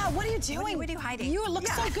secret? Yeah, what are you doing? What are you hiding? You look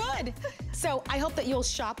so good. So I hope that you'll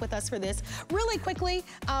shop with us for this. Really quickly,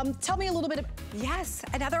 tell me a little bit of... Yes,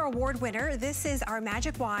 another award winner. This is our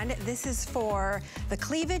magic wand. This is for the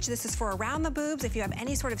cleavage. This is for around the boobs. If you have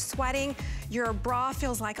any sort of sweating, your bra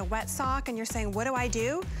feels like a wet sock and you're saying, what do I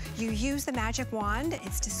do? You use the magic wand.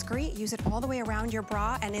 It's discreet. Use it all the way around your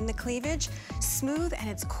bra and in the cleavage. Smooth, and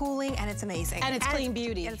it's cooling, and it's amazing. And it's clean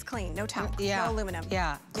beauty. And it's clean, no talc, no aluminum.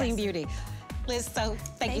 Yeah, clean beauty. Liz, so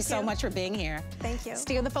thank you so much for being here. Thank you.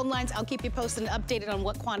 Stay on the phone lines. I'll keep you posted and updated on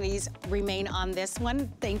what quantities remain on this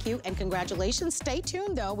one. Thank you and congratulations. Stay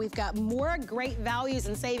tuned though. We've got more great values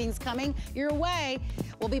and savings coming your way.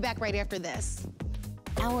 We'll be back right after this.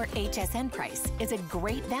 Our HSN price is a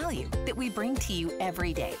great value that we bring to you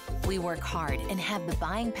every day. We work hard and have the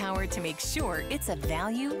buying power to make sure it's a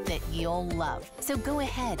value that you'll love. So go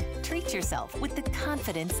ahead, treat yourself with the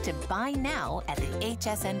confidence to buy now at the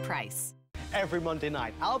HSN price. Every Monday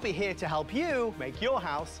night, I'll be here to help you make your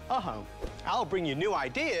house a home. I'll bring you new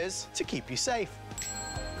ideas to keep you safe,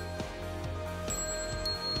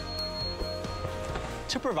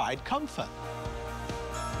 to provide comfort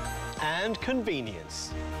and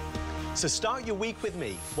convenience. So start your week with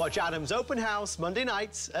me. Watch Adam's Open House Monday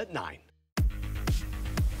nights at 9.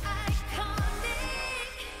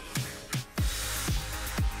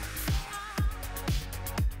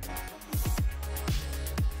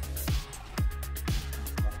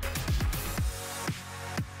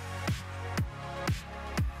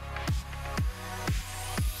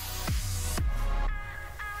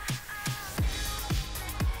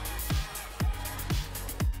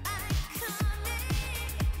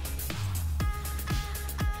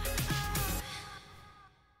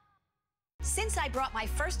 Since I brought my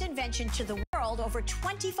first invention to the world over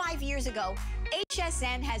 25 years ago,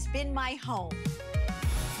 HSN has been my home.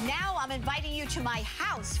 Now I'm inviting you to my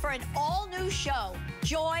house for an all-new show,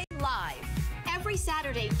 Joy Live. Every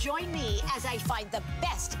Saturday, join me as I find the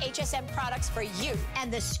best HSN products for you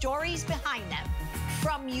and the stories behind them.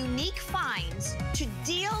 From unique finds to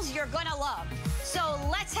deals you're gonna love. So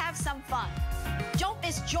let's have some fun. Don't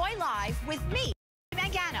miss Joy Live with me,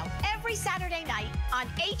 Mangano, every Saturday night on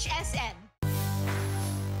HSN.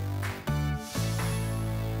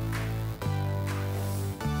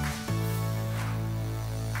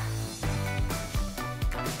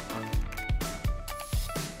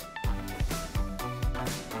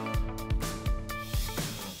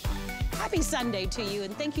 Happy Sunday to you,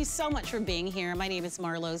 and thank you so much for being here. My name is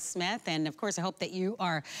Marlo Smith, and of course, I hope that you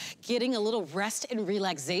are getting a little rest and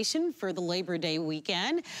relaxation for the Labor Day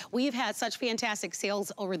weekend. We've had such fantastic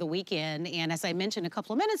sales over the weekend, and as I mentioned a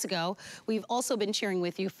couple of minutes ago, we've also been sharing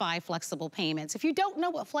with you 5 flexible payments. If you don't know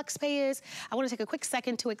what FlexPay is, I want to take a quick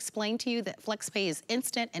second to explain to you that FlexPay is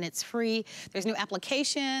instant and it's free. There's no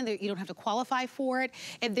application. You don't have to qualify for it.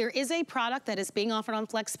 If there is a product that is being offered on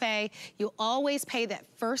FlexPay, you'll always pay that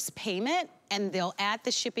first payment, and they'll add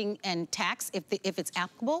the shipping and tax if it's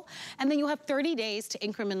applicable, and then you'll have 30 days to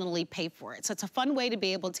incrementally pay for it. So it's a fun way to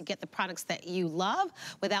be able to get the products that you love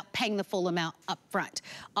without paying the full amount up front.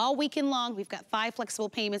 All weekend long, we've got 5 flexible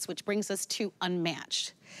payments, which brings us to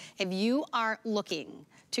unmatched. If you are looking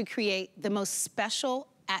to create the most special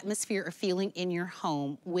atmosphere or feeling in your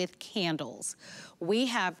home with candles, we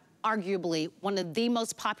have arguably one of the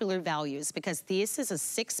most popular values, because this is a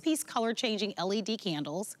 6-piece color changing LED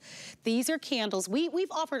candles. These are candles,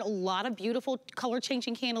 we've offered a lot of beautiful color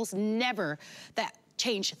changing candles, never that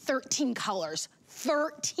change 13 colors.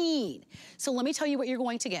 13. So let me tell you what you're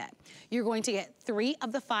going to get. You're going to get 3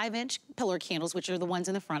 of the 5-inch pillar candles, which are the ones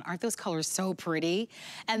in the front. Aren't those colors so pretty?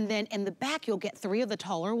 And then in the back, you'll get 3 of the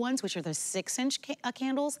taller ones, which are the 6-inch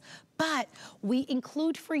candles. But we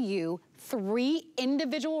include for you 3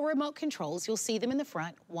 individual remote controls. You'll see them in the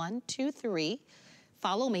front. 1, 2, 3.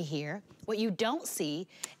 Follow me here. What you don't see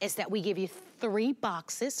is that we give you 3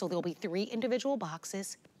 boxes. So there'll be 3 individual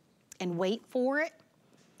boxes. And wait for it.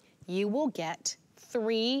 You will get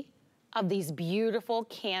 3 of these beautiful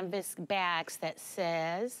canvas bags that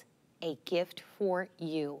says, a gift for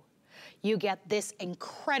you. You get this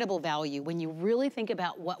incredible value when you really think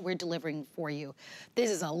about what we're delivering for you. This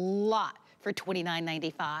is a lot for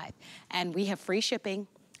 $29.95. And we have free shipping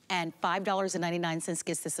and $5.99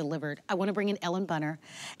 gets this delivered. I want to bring in Ellen Bunner.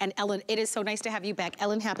 And Ellen, it is so nice to have you back.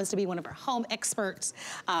 Ellen happens to be one of our home experts.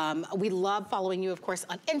 We love following you, of course,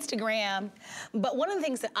 on Instagram. But one of the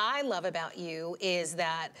things that I love about you is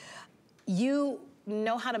that you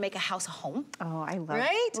know how to make a house a home. Oh, I love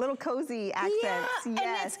right? Little cozy accents. Yeah,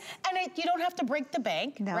 yes. And you don't have to break the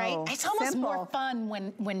bank, No, right? It's almost simple. more fun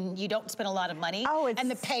when you don't spend a lot of money. Oh, it's, and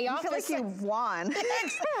the payoff you feel like you've won.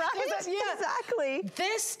 Right? Yeah. Exactly.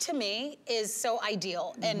 This to me is so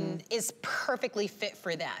ideal and is perfectly fit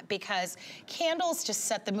for that because candles just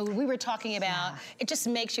set the mood. We were talking about it just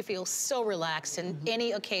makes you feel so relaxed and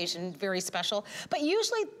any occasion very special. But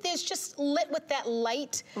usually there's just lit with that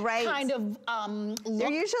light kind of look.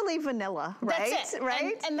 They're usually vanilla, right? That's it.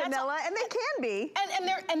 Right? And that's vanilla, and they can be.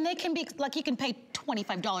 And they can be like you can pay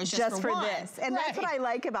 $25 just for one. this. And that's what I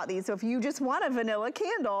like about these. So if you just want a vanilla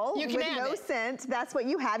candle with no scent, that's what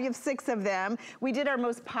you have. You have 6 of them. We did our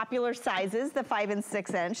most popular sizes, the 5 and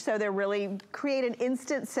 6 inch. So they're really create an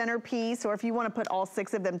instant centerpiece, or if you want to put all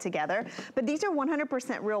 6 of them together. But these are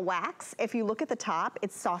 100% real wax. If you look at the top,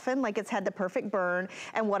 it's softened like it's had the perfect burn.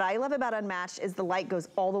 And what I love about Unmatched is the light goes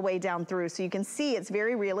all the way down through. So you can see it's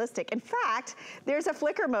very realistic. In fact, there's a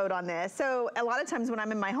flicker mode on this. So a lot of times when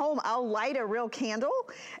I'm in my home, I'll light a real candle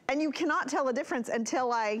and you cannot tell the difference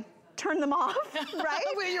until I turn them off, right?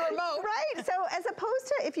 With your remote. Right, so as opposed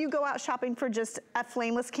to if you go out shopping for just a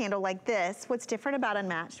flameless candle like this, what's different about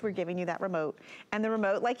Unmatched, we're giving you that remote. And the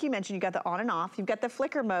remote, like you mentioned, you got the on and off, you've got the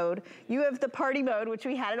flicker mode, you have the party mode, which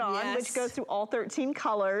we had it on, which goes through all 13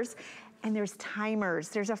 colors. And there's timers.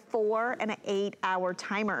 There's a 4 and an 8 hour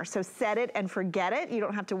timer. So set it and forget it. You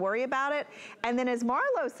don't have to worry about it. And then as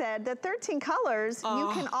Marlo said, the 13 colors,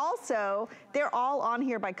 you can also, they're all on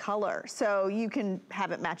here by color. So you can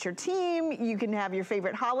have it match your team. You can have your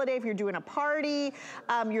favorite holiday if you're doing a party,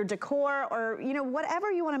 your decor, or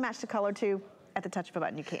whatever you want to match the color to. At the touch of a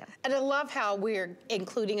button, you can. And I love how we're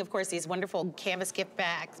including, of course, these wonderful canvas gift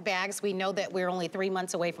bags. We know that we're only 3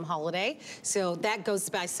 months away from holiday, so that goes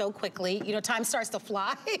by so quickly. Time starts to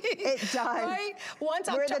fly. It does. Right?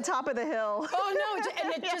 We're at the top of the hill. Oh, no,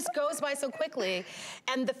 and it just goes by so quickly.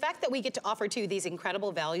 And the fact that we get to offer to you these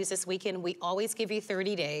incredible values this weekend, we always give you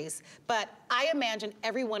 30 days, but I imagine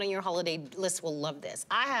everyone on your holiday list will love this.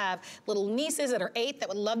 I have little nieces that are 8 that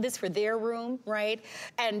would love this for their room, right?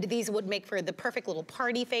 And these would make for the perfect little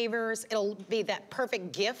party favors. It'll be that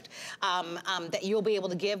perfect gift that you'll be able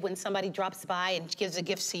to give when somebody drops by and gives a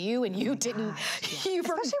gift to you and you didn't.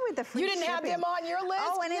 Especially with the free You didn't have them on your list.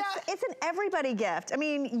 Oh, and it's an everybody gift. I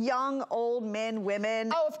mean, young, old, men,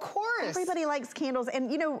 women. Oh, of course. Everybody likes candles.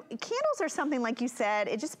 And candles are something, like you said,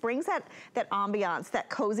 it just brings that ambiance, that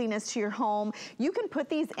coziness to your home. You can put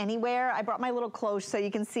these anywhere. I brought my little cloche so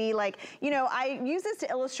you can see, I use this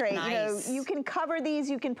to illustrate. Nice. You can cover these,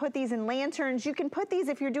 you can put these in lanterns. You can put these,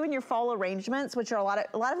 if you're doing your fall arrangements, which are a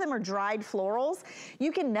lot of them are dried florals,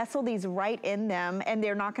 you can nestle these right in them and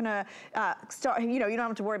they're not gonna start, you don't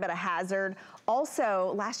have to worry about a hazard.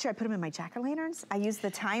 Also, last year I put them in my jack-o'-lanterns. I used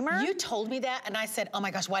the timer. You told me that and I said, oh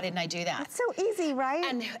my gosh, why didn't I do that? It's so easy, right?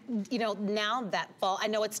 And now that fall, I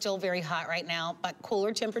know it's still very hot right now, but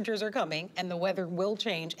cooler temperatures are coming and the weather will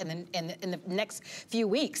change in the next few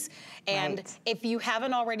weeks. And if you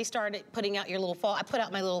haven't already started putting out your little fall, I put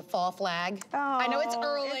out my little fall flag. Oh, I know it's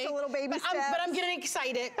early. It's a little baby step. But I'm getting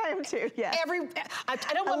excited. I am too, yes.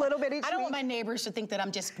 I don't want, a little bit each I don't week. want my neighbors to think that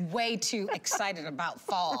I'm just way too excited about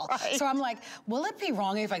fall. Right. So I'm like, will it be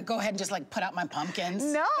wrong if I go ahead and just put out my pumpkins?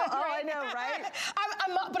 No, I know, right?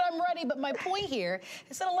 But I'm ready. But my point here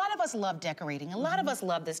is that a lot of us love decorating. A lot of us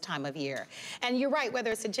love this time of year. And you're right,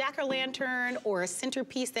 whether it's a jack-o'-lantern or a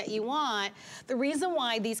centerpiece that you want, the reason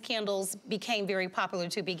why these candles became very popular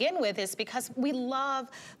to begin with is because we love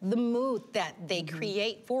the mood that they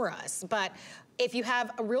create for us. But if you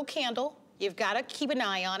have a real candle, you've got to keep an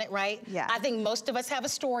eye on it, right? Yeah. I think most of us have a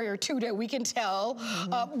story or two that we can tell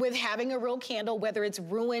with having a real candle, whether it's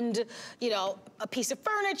ruined, a piece of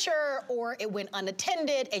furniture or it went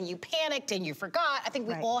unattended and you panicked and you forgot. I think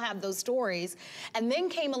we all have those stories. And then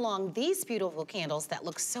came along these beautiful candles that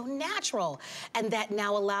look so natural and that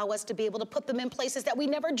now allow us to be able to put them in places that we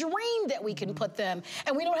never dreamed that we can put them.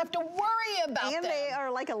 And we don't have to worry about them. And they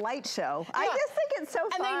are like a light show. I just think it's so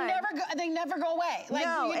fun. And they never go away.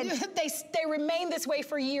 No, they remain this way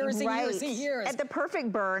for years and years and years. At the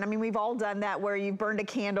perfect burn, I mean, we've all done that where you've burned a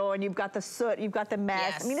candle and you've got the soot, you've got the mess.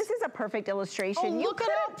 Yes. I mean, this is a perfect illustration. Oh, look at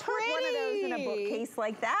how put one of those in a pretty. bookcase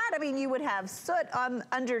like that. I mean, you would have soot on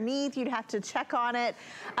underneath. You'd have to check on it.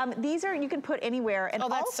 These are, you can put anywhere. And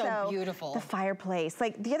that's also, so beautiful. The fireplace.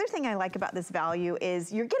 Like, the other thing I like about this value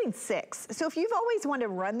is you're getting 6. So if you've always wanted to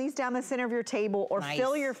run these down the center of your table or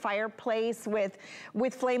fill your fireplace with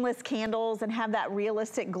flameless candles and have that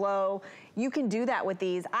realistic glow, you can do that with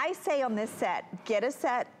these. I say on this set, get a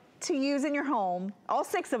set to use in your home, all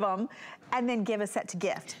 6 of them, and then give a set to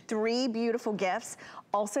gift. 3 beautiful gifts.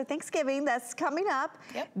 Also Thanksgiving, that's coming up.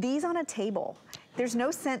 Yep. These on a table. There's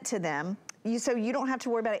no scent to them. So you don't have to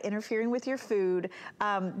worry about it interfering with your food.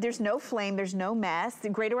 There's no flame, there's no mess.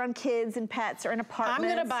 They're great around kids and pets or in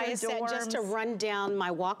apartments. I'm gonna buy a set just to run down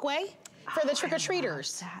my walkway for the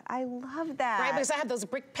trick-or-treaters. I love that. Right, because I have those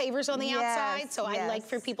brick pavers on the outside, so I like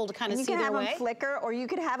for people to kind of see their way. You can have them flicker, or you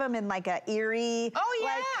could have them in like a eerie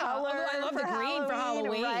like color. I love the green for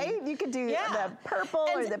Halloween. Right? You could do the purple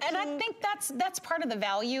or the pink. And I think that's part of the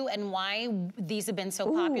value and why these have been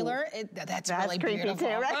so popular. That's really creepy beautiful.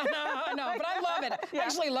 too, right? I know, but I love it. I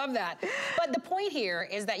actually love that. But the point here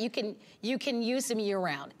is that you can use them year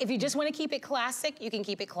round. If you just want to keep it classic, you can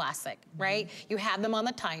keep it classic, right? You have them on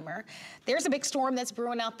the timer. There's a big storm that's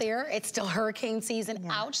brewing out there. It's still hurricane season,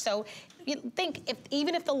 ouch. So you think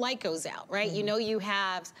even if the light goes out, right? You know you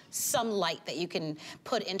have some light that you can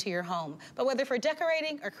put into your home. But whether for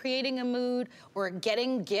decorating or creating a mood or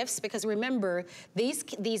getting gifts, because remember, these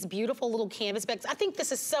beautiful little canvas bags, I think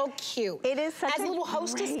this is so cute. It is such as a little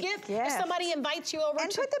hostess gift. If somebody invites you over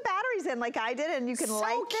and put the batteries in like I did, and you can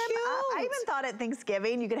light them. I even thought at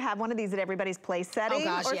Thanksgiving you could have one of these at everybody's place setting. Oh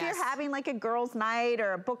gosh, or if you're having like a girls' night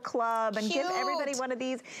or a book club and give everybody one of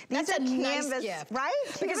these. These That's are a canvas, nice gift. right?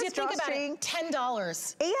 Because you think about it,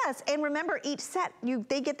 $10. Yes, and remember each set,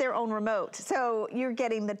 they get their own remote. So you're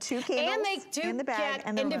getting the 2 candles and they do the bag get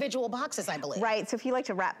and the individual boxes, I believe. Right, so if you like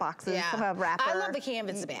to wrap boxes, some have wrapper. I love the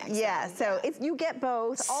canvas bags. Yeah, so you get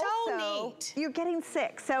both. So also, neat. You're getting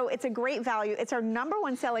 6, so it's a great value. It's our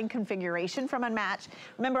 #1 selling configuration from Unmatched.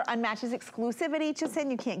 Remember, Unmatched is exclusive at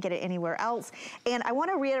HSN. You can't get it anywhere else. And I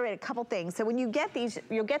want to reiterate a couple things. So when you get these,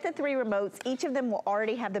 you'll get the 3 remotes. Each of them will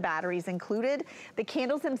already have the batteries included. The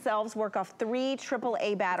candles themselves work off 3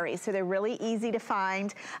 AAA batteries, so they're really easy to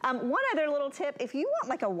find. One other little tip, if you want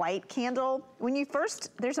like a white candle, when you first,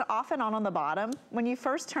 there's an off and on the bottom. When you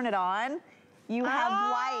first turn it on, you have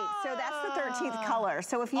white, so that's the 13th color.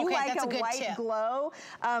 So if you like a white glow,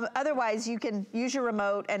 otherwise you can use your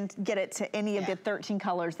remote and get it to any of the 13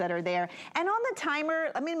 colors that are there. And on the timer,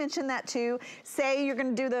 let me mention that too. Say you're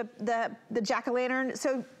gonna do the jack-o'-lantern,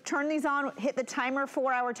 so turn these on, hit the timer,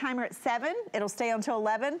 4-hour timer at 7. It'll stay until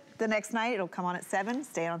 11. The next night, it'll come on at 7,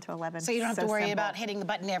 stay on until 11. So you don't have to worry about hitting the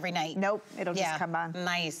button every night. Nope, it'll just come on.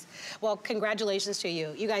 Nice. Well, congratulations to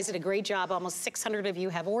you. You guys did a great job. Almost 600 of you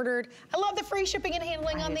have ordered. I love the free shipping and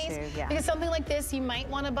handling on these. Because something like this, you might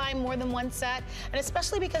want to buy more than 1 set. And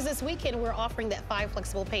especially because this weekend, we're offering that 5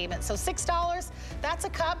 flexible payments. So $6, that's a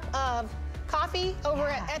cup of coffee over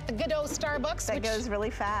at the good old Starbucks. That goes really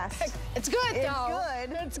fast. It's good, though. It's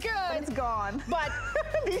good. It's good. But it's gone. But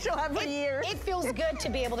these you'll have for years. It feels good to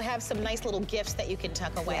be able to have some nice little gifts that you can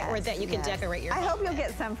tuck away or that you can decorate your home. I hope you'll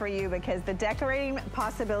get some for you because the decorating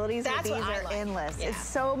possibilities with these are endless. It's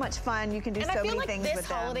so much fun. You can do so many things with them. And I feel like this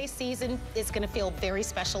holiday season is going to feel very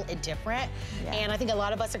special and different. And I think a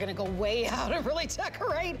lot of us are going to go way out and really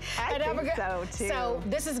decorate. I think so, too. So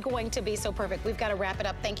this is going to be so perfect. We've got to wrap it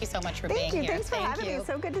up. Thank you so much for being here. Thanks for having me.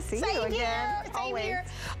 So good to see you again. Same here.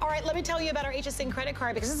 All right, let me tell you about our HSN credit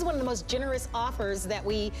card because this is one of the most generous offers that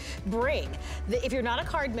we bring. If you're not a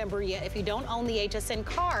card member yet, if you don't own the HSN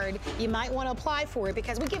card, you might want to apply for it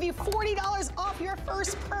because we give you $40 off your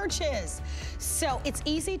first purchase. So it's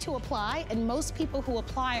easy to apply, and most people who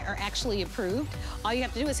apply are actually approved. All you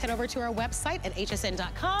have to do is head over to our website at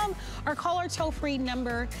hsn.com or call our toll-free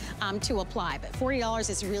number to apply. But $40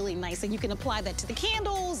 is really nice, and you can apply that to the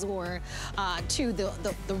candles or to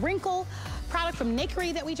the wrinkle product from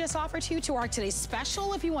Nakery that we just offered to you, to our Today's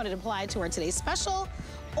Special, if you wanted to apply it to our Today's Special,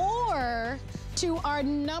 or to our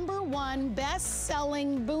 #1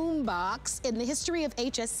 best-selling boombox in the history of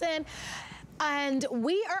HSN. And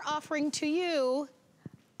we are offering to you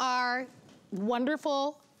our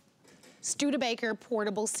wonderful Studebaker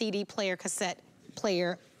portable CD player, cassette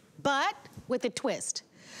player, but with a twist.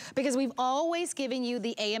 Because we've always given you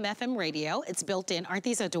the AM/FM radio. It's built in. Aren't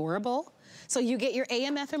these adorable? So you get your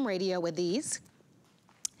AM/FM radio with these.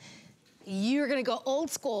 You're gonna go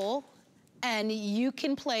old school and you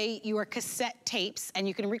can play your cassette tapes and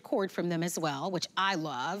you can record from them as well, which I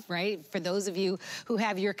love, right? For those of you who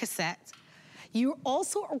have your cassettes. You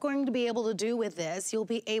also are going to be able to do with this, you'll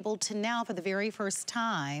be able to now, for the very first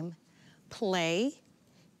time, play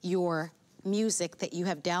your music that you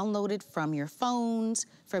have downloaded from your phones,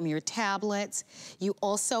 from your tablets. You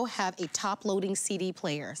also have a top-loading CD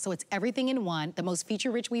player. So it's everything in one, the most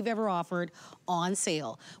feature-rich we've ever offered, on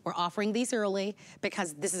sale. We're offering these early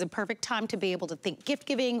because this is a perfect time to be able to think gift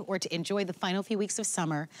giving or to enjoy the final few weeks of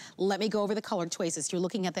summer. Let me go over the color choices. You're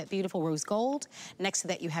looking at that beautiful rose gold. Next to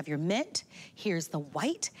that, you have your mint. Here's the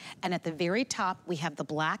white. And at the very top, we have the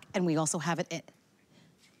black, and we also have it in.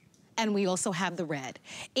 And we also have the red.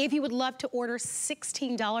 If you would love to order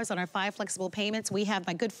 $16 on our 5 flexible payments, we have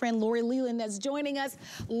my good friend Lori Leland that's joining us.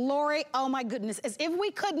 Lori, oh my goodness, as if we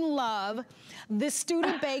couldn't love the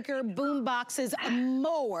Studebaker boom boxes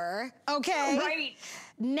more, okay? Right.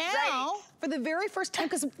 Now, for the very first time,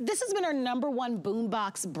 because this has been our #1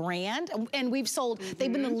 boombox brand, and we've sold,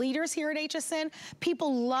 they've been the leaders here at HSN.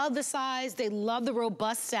 People love the size, they love the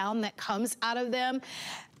robust sound that comes out of them.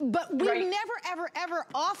 But we've never, ever, ever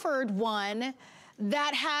offered one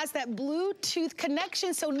that has that Bluetooth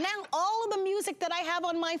connection. So now all of the music that I have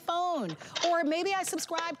on my phone, or maybe I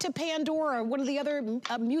subscribe to Pandora, one of the other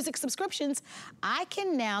music subscriptions, I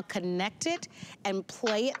can now connect it and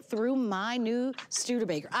play it through my new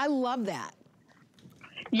Studebaker. I love that.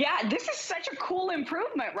 Yeah, this is such a cool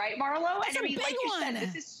improvement, right, Marlo? It's a big one.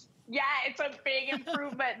 This is, yeah, it's a big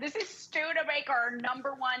improvement. This is Studebaker, our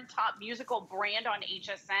 #1 top musical brand on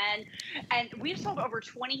HSN. And we've sold over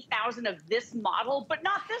 20,000 of this model, but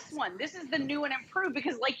not this one. This is the new and improved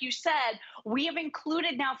because, like you said, we have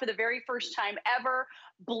included now for the very first time ever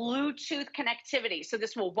Bluetooth connectivity. So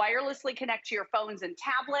this will wirelessly connect to your phones and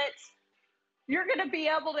tablets. You're going to be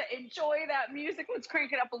able to enjoy that music. Let's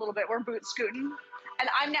crank it up a little bit. We're boot scooting. And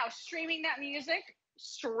I'm now streaming that music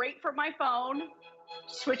straight from my phone.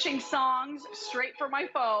 Switching songs straight from my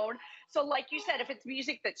phone. So like you said, if it's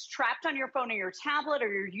music that's trapped on your phone or your tablet,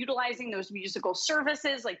 or you're utilizing those musical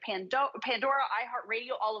services like Pandora,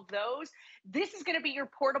 iHeartRadio, all of those, this is going to be your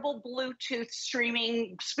portable Bluetooth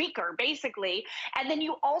streaming speaker, basically. And then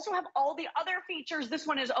you also have all the other features this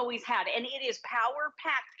one has always had, and it is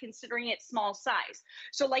power-packed considering its small size.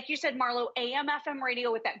 So like you said, Marlo, AM, FM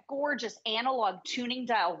radio with that gorgeous analog tuning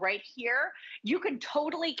dial right here. You can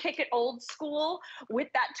totally kick it old school with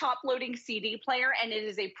that top-loading CD player, and it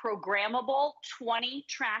is a programmable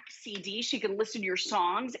 20-track CD. So you can listen to your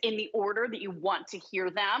songs in the order that you want to hear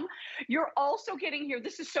them. You're also getting here,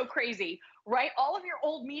 this is so crazy, right? All of your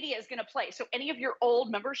old media is going to play. So any of your old,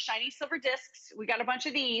 remember, shiny silver discs, we got a bunch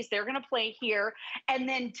of these, they're going to play here. And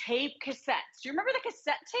then tape cassettes. Do you remember the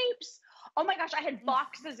cassette tapes? Oh my gosh, I had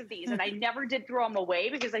boxes of these and I never did throw them away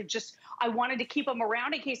because I wanted to keep them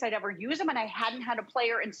around in case I'd ever use them, and I hadn't had a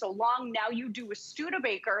player in so long. Now you do with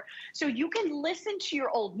Studebaker. So you can listen to your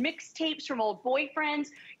old mixtapes from old boyfriends.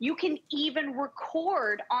 You can even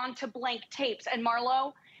record onto blank tapes. And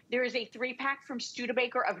Marlo, there is a 3-pack from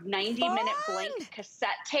Studebaker of 90-minute blank cassette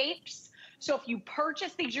tapes. So if you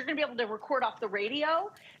purchase these, you're going to be able to record off the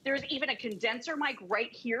radio. There's even a condenser mic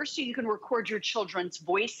right here so you can record your children's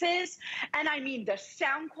voices. And I mean, the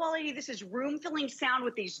sound quality, this is room-filling sound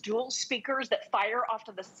with these dual speakers that fire off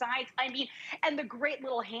to the sides. I mean, and the great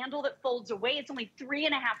little handle that folds away. It's only 3.5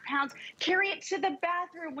 pounds. Carry it to the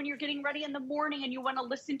bathroom when you're getting ready in the morning and you want to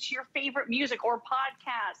listen to your favorite music or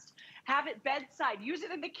podcast. Have it bedside. Use it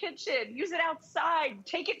in the kitchen. Use it outside.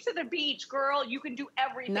 Take it to the beach, girl. You can do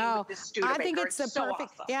everything with this Studebaker. I think it's the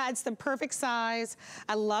perfect, awesome. Yeah, it's the perfect size.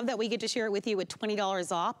 I love that we get to share it with you at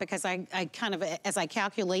 $20 off because I kind of, as I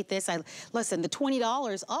calculate this, listen, the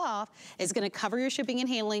 $20 off is going to cover your shipping and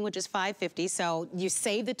handling, which is $5.50. So you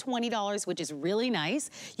save the $20, which is really nice.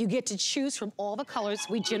 You get to choose from all the colors.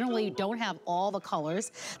 We generally don't have all the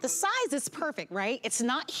colors. The size is perfect, right? It's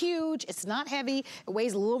not huge. It's not heavy. It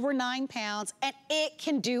weighs a little over 9 pounds, and it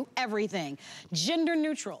can do everything. Gender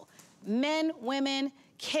neutral. Men, women,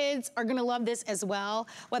 kids are gonna love this as well.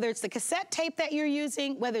 Whether it's the cassette tape that you're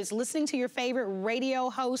using, whether it's listening to your favorite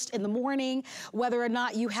radio host in the morning, whether or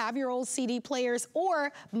not you have your old CD players,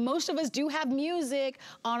 or most of us do have music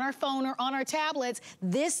on our phone or on our tablets,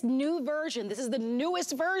 this new version, this is the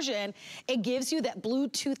newest version, it gives you that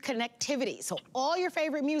Bluetooth connectivity. So all your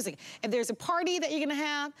favorite music, if there's a party that you're gonna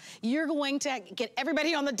have, you're going to get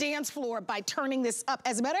everybody on the dance floor by turning this up.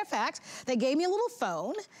 As a matter of fact, they gave me a little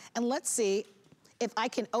phone, and let's see if I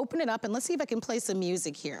can open it up, and let's see if I can play some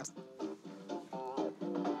music here.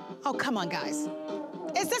 Oh, come on, guys.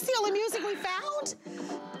 Is this the only music we found?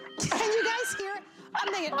 Can you guys hear it?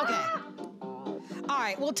 I'm thinking, okay. All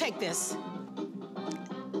right, we'll take this.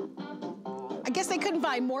 guess they couldn't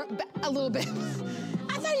find a little bit.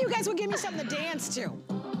 I thought you guys would give me something to dance to.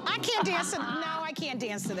 I can't dance to, no, I can't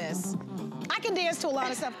dance to this. I can dance to a lot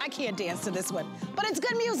of stuff. I can't dance to this one. But it's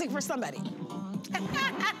good music for somebody.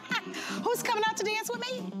 Who's coming out to dance with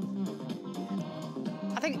me?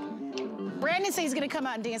 I think Brandon says he's gonna come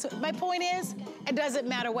out and dance with me. My point is, it doesn't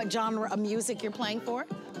matter what genre of music you're playing for.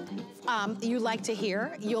 You like to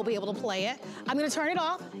hear, you'll be able to play it. I'm gonna turn it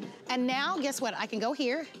off. And now, guess what? I can go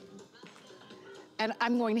here. And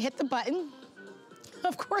I'm going to hit the button.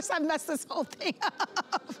 Of course, I messed this whole thing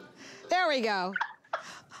up. There we go.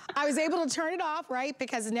 I was able to turn it off, right?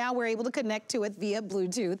 Because now we're able to connect to it via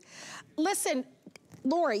Bluetooth. Listen,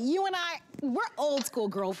 Lori, you and I, we're old school,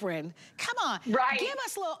 girlfriend. Come on. Right. Give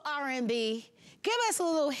us a little R&B. Give us a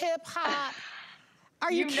little hip hop.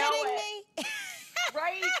 Are you kidding me?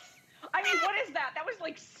 Right? I mean, what is that? That was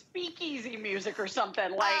like speakeasy music or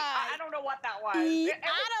something. Like, I don't know what that was. I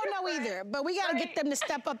don't know either, but we got to get them to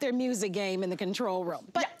step up their music game in the control room.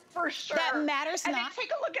 But yeah, for sure. That matters and not. And then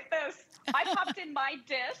take a look at this. I popped in my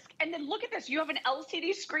disc, and then look at this. You have an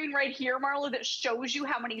LCD screen right here, Marla, that shows you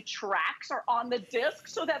how many tracks are on the disc.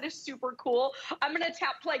 So that is super cool. I'm going to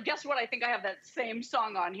tap play. Guess what? I think I have that same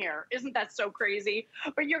song on here. Isn't that so crazy?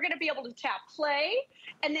 But you're going to be able to tap play,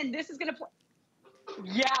 and then this is going to play.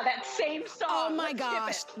 Yeah, that same song. Oh my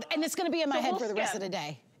gosh. And it's going to be in my head for the rest of the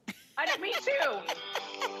day. I know, me too.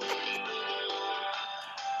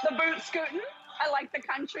 The boot scootin'. I like the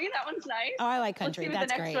country. That one's nice. Oh, I like country. Let's see what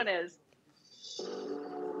the next one is.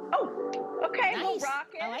 Oh, okay. Nice. We'll rock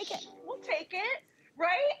it. I like it. We'll take it.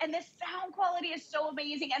 Right? And the sound quality is so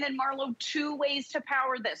amazing. And then, Marlo, 2 ways to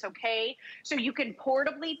power this, okay? So you can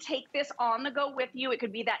portably take this on the go with you. It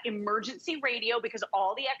could be that emergency radio, because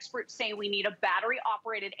all the experts say we need a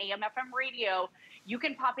battery-operated AM/FM radio. You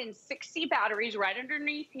can pop in 60 batteries right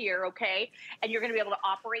underneath here, okay? And you're going to be able to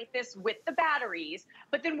operate this with the batteries.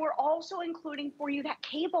 But then we're also including for you that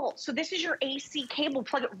cable. So this is your AC cable.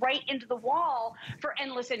 Plug it right into the wall for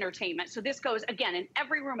endless entertainment. So this goes, again, in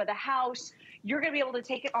every room of the house. You're going to be able to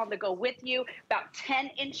take it on the go with you, about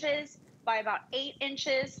 10 inches by about 8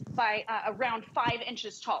 inches by around 5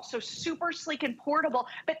 inches tall. So super sleek and portable.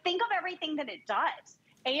 But think of everything that it does.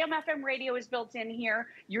 AM/FM radio is built in here.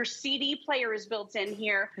 Your CD player is built in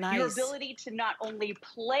here. Nice. Your ability to not only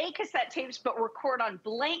play cassette tapes, but record on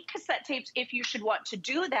blank cassette tapes if you should want to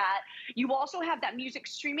do that. You also have that music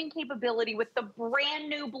streaming capability with the brand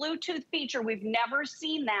new Bluetooth feature. We've never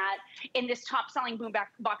seen that in this top-selling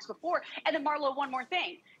boombox before. And then, Marlo, one more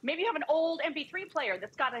thing. Maybe you have an old MP3 player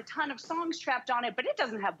that's got a ton of songs trapped on it, but it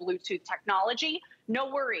doesn't have Bluetooth technology.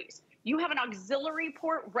 No worries. You have an auxiliary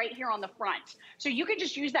port right here on the front. So you can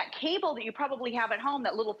just use that cable that you probably have at home,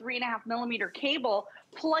 that little 3.5mm cable,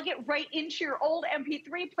 plug it right into your old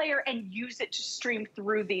MP3 player and use it to stream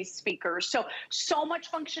through these speakers. So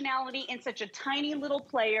much functionality in such a tiny little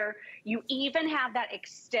player. You even have that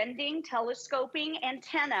extending telescoping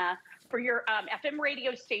antenna for your FM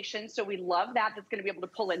radio station. So we love that. That's going to be able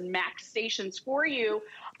to pull in max stations for you.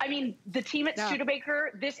 I mean, the team at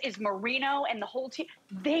Studebaker, this is Marino and the whole team.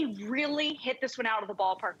 They really hit this one out of the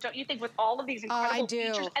ballpark, don't you think, with all of these incredible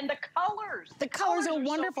features and the colors? The colors are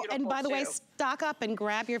wonderful. So and by the way, stock up and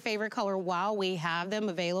grab your favorite color while we have them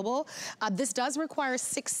available. This does require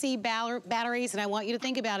 6C batteries, and I want you to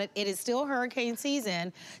think about it. It is still hurricane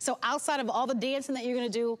season. So outside of all the dancing that you're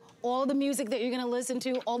going to do, all the music that you're going to listen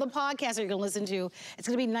to, all the podcasts that you're going to listen to, it's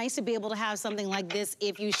going to be nice to be able to have something like this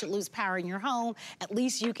if you should lose power in your home. At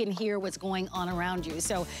least you can hear what's going on around you.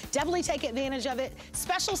 So definitely take advantage of it.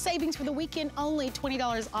 Special savings for the weekend only,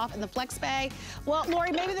 $20 off in the Flex Bag. Well,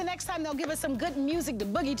 Lori, maybe the next time they'll give us some good music to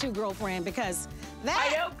boogie to, girlfriend, because that...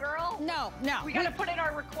 I know, girl. No. We got to put in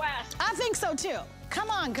our request. I think so, too. Come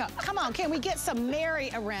on, can we get some Mary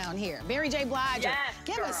around here? Mary J. Blige. Yes,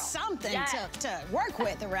 give girl. us something to work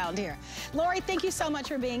with around here. Lori, thank you so much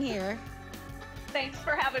for being here. Thanks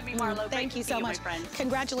for having me, Marlo. Thank you so much.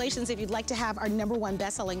 Congratulations. If you'd like to have our #1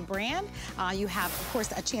 best-selling brand, you have, of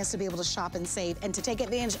course, a chance to be able to shop and save and to take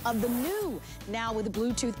advantage of the new now with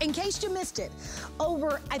Bluetooth. In case you missed it,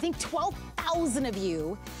 over, I think, 12,000 of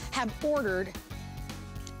you have ordered.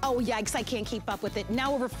 Oh, yikes, I can't keep up with it.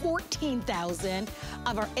 Now over 14,000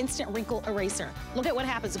 of our instant wrinkle eraser. Look at what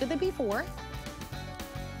happens. Look at the before.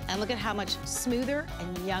 And look at how much smoother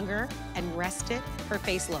and younger and rested her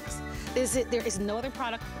face looks. There is no other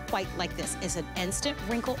product quite like this. It's an instant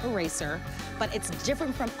wrinkle eraser, but it's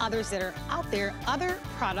different from others that are out there. Other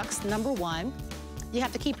products, #1, you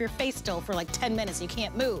have to keep your face still for like 10 minutes. You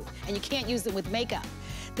can't move, and you can't use it with makeup.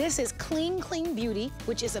 This is clean beauty,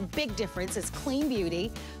 which is a big difference. It's clean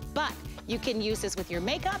beauty, but you can use this with your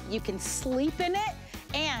makeup. You can sleep in it.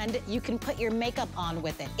 and you can put your makeup on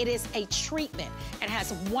with it. It is a treatment. It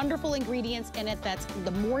has wonderful ingredients in it. That's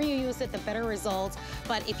the more you use it, the better results.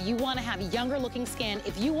 But if you want to have younger looking skin,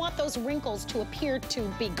 if you want those wrinkles to appear to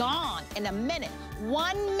be gone in a minute,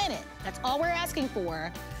 1 minute, that's all we're asking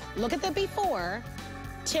for. Look at the before.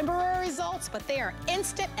 Temporary results, but they are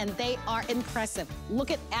instant and they are impressive.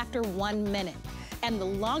 Look at after 1 minute. And the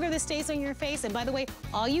longer this stays on your face, and by the way,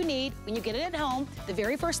 all you need when you get it at home, the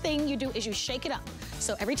very first thing you do is you shake it up.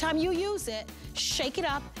 So every time you use it, shake it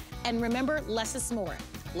up, and remember, less is more.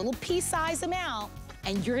 A little pea-sized amount,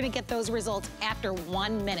 and you're gonna get those results after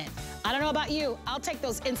 1 minute. I don't know about you, I'll take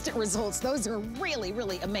those instant results. Those are really,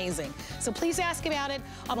 really amazing. So please ask about it.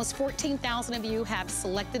 Almost 14,000 of you have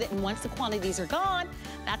selected it, and once the quantities are gone,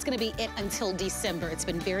 that's gonna be it until December. It's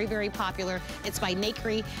been very, very popular. It's by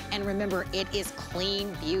Nakery, and remember, it is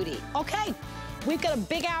clean beauty. Okay, we've got a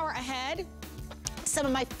big hour ahead. Some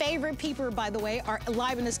of my favorite people, by the way, are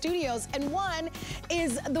live in the studios, and one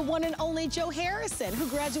is the one and only Joe Harrison, who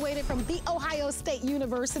graduated from The Ohio State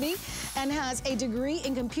University and has a degree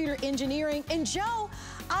in computer engineering. And Joe,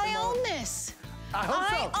 I own this. I hope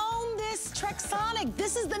so. I own this Trexonic.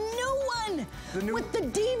 This is the new one with the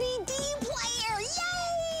DVD player.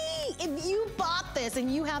 Yay! If you bought this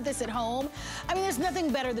and you have this at home, I mean, there's nothing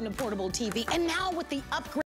better than a portable TV. And now with the upgrade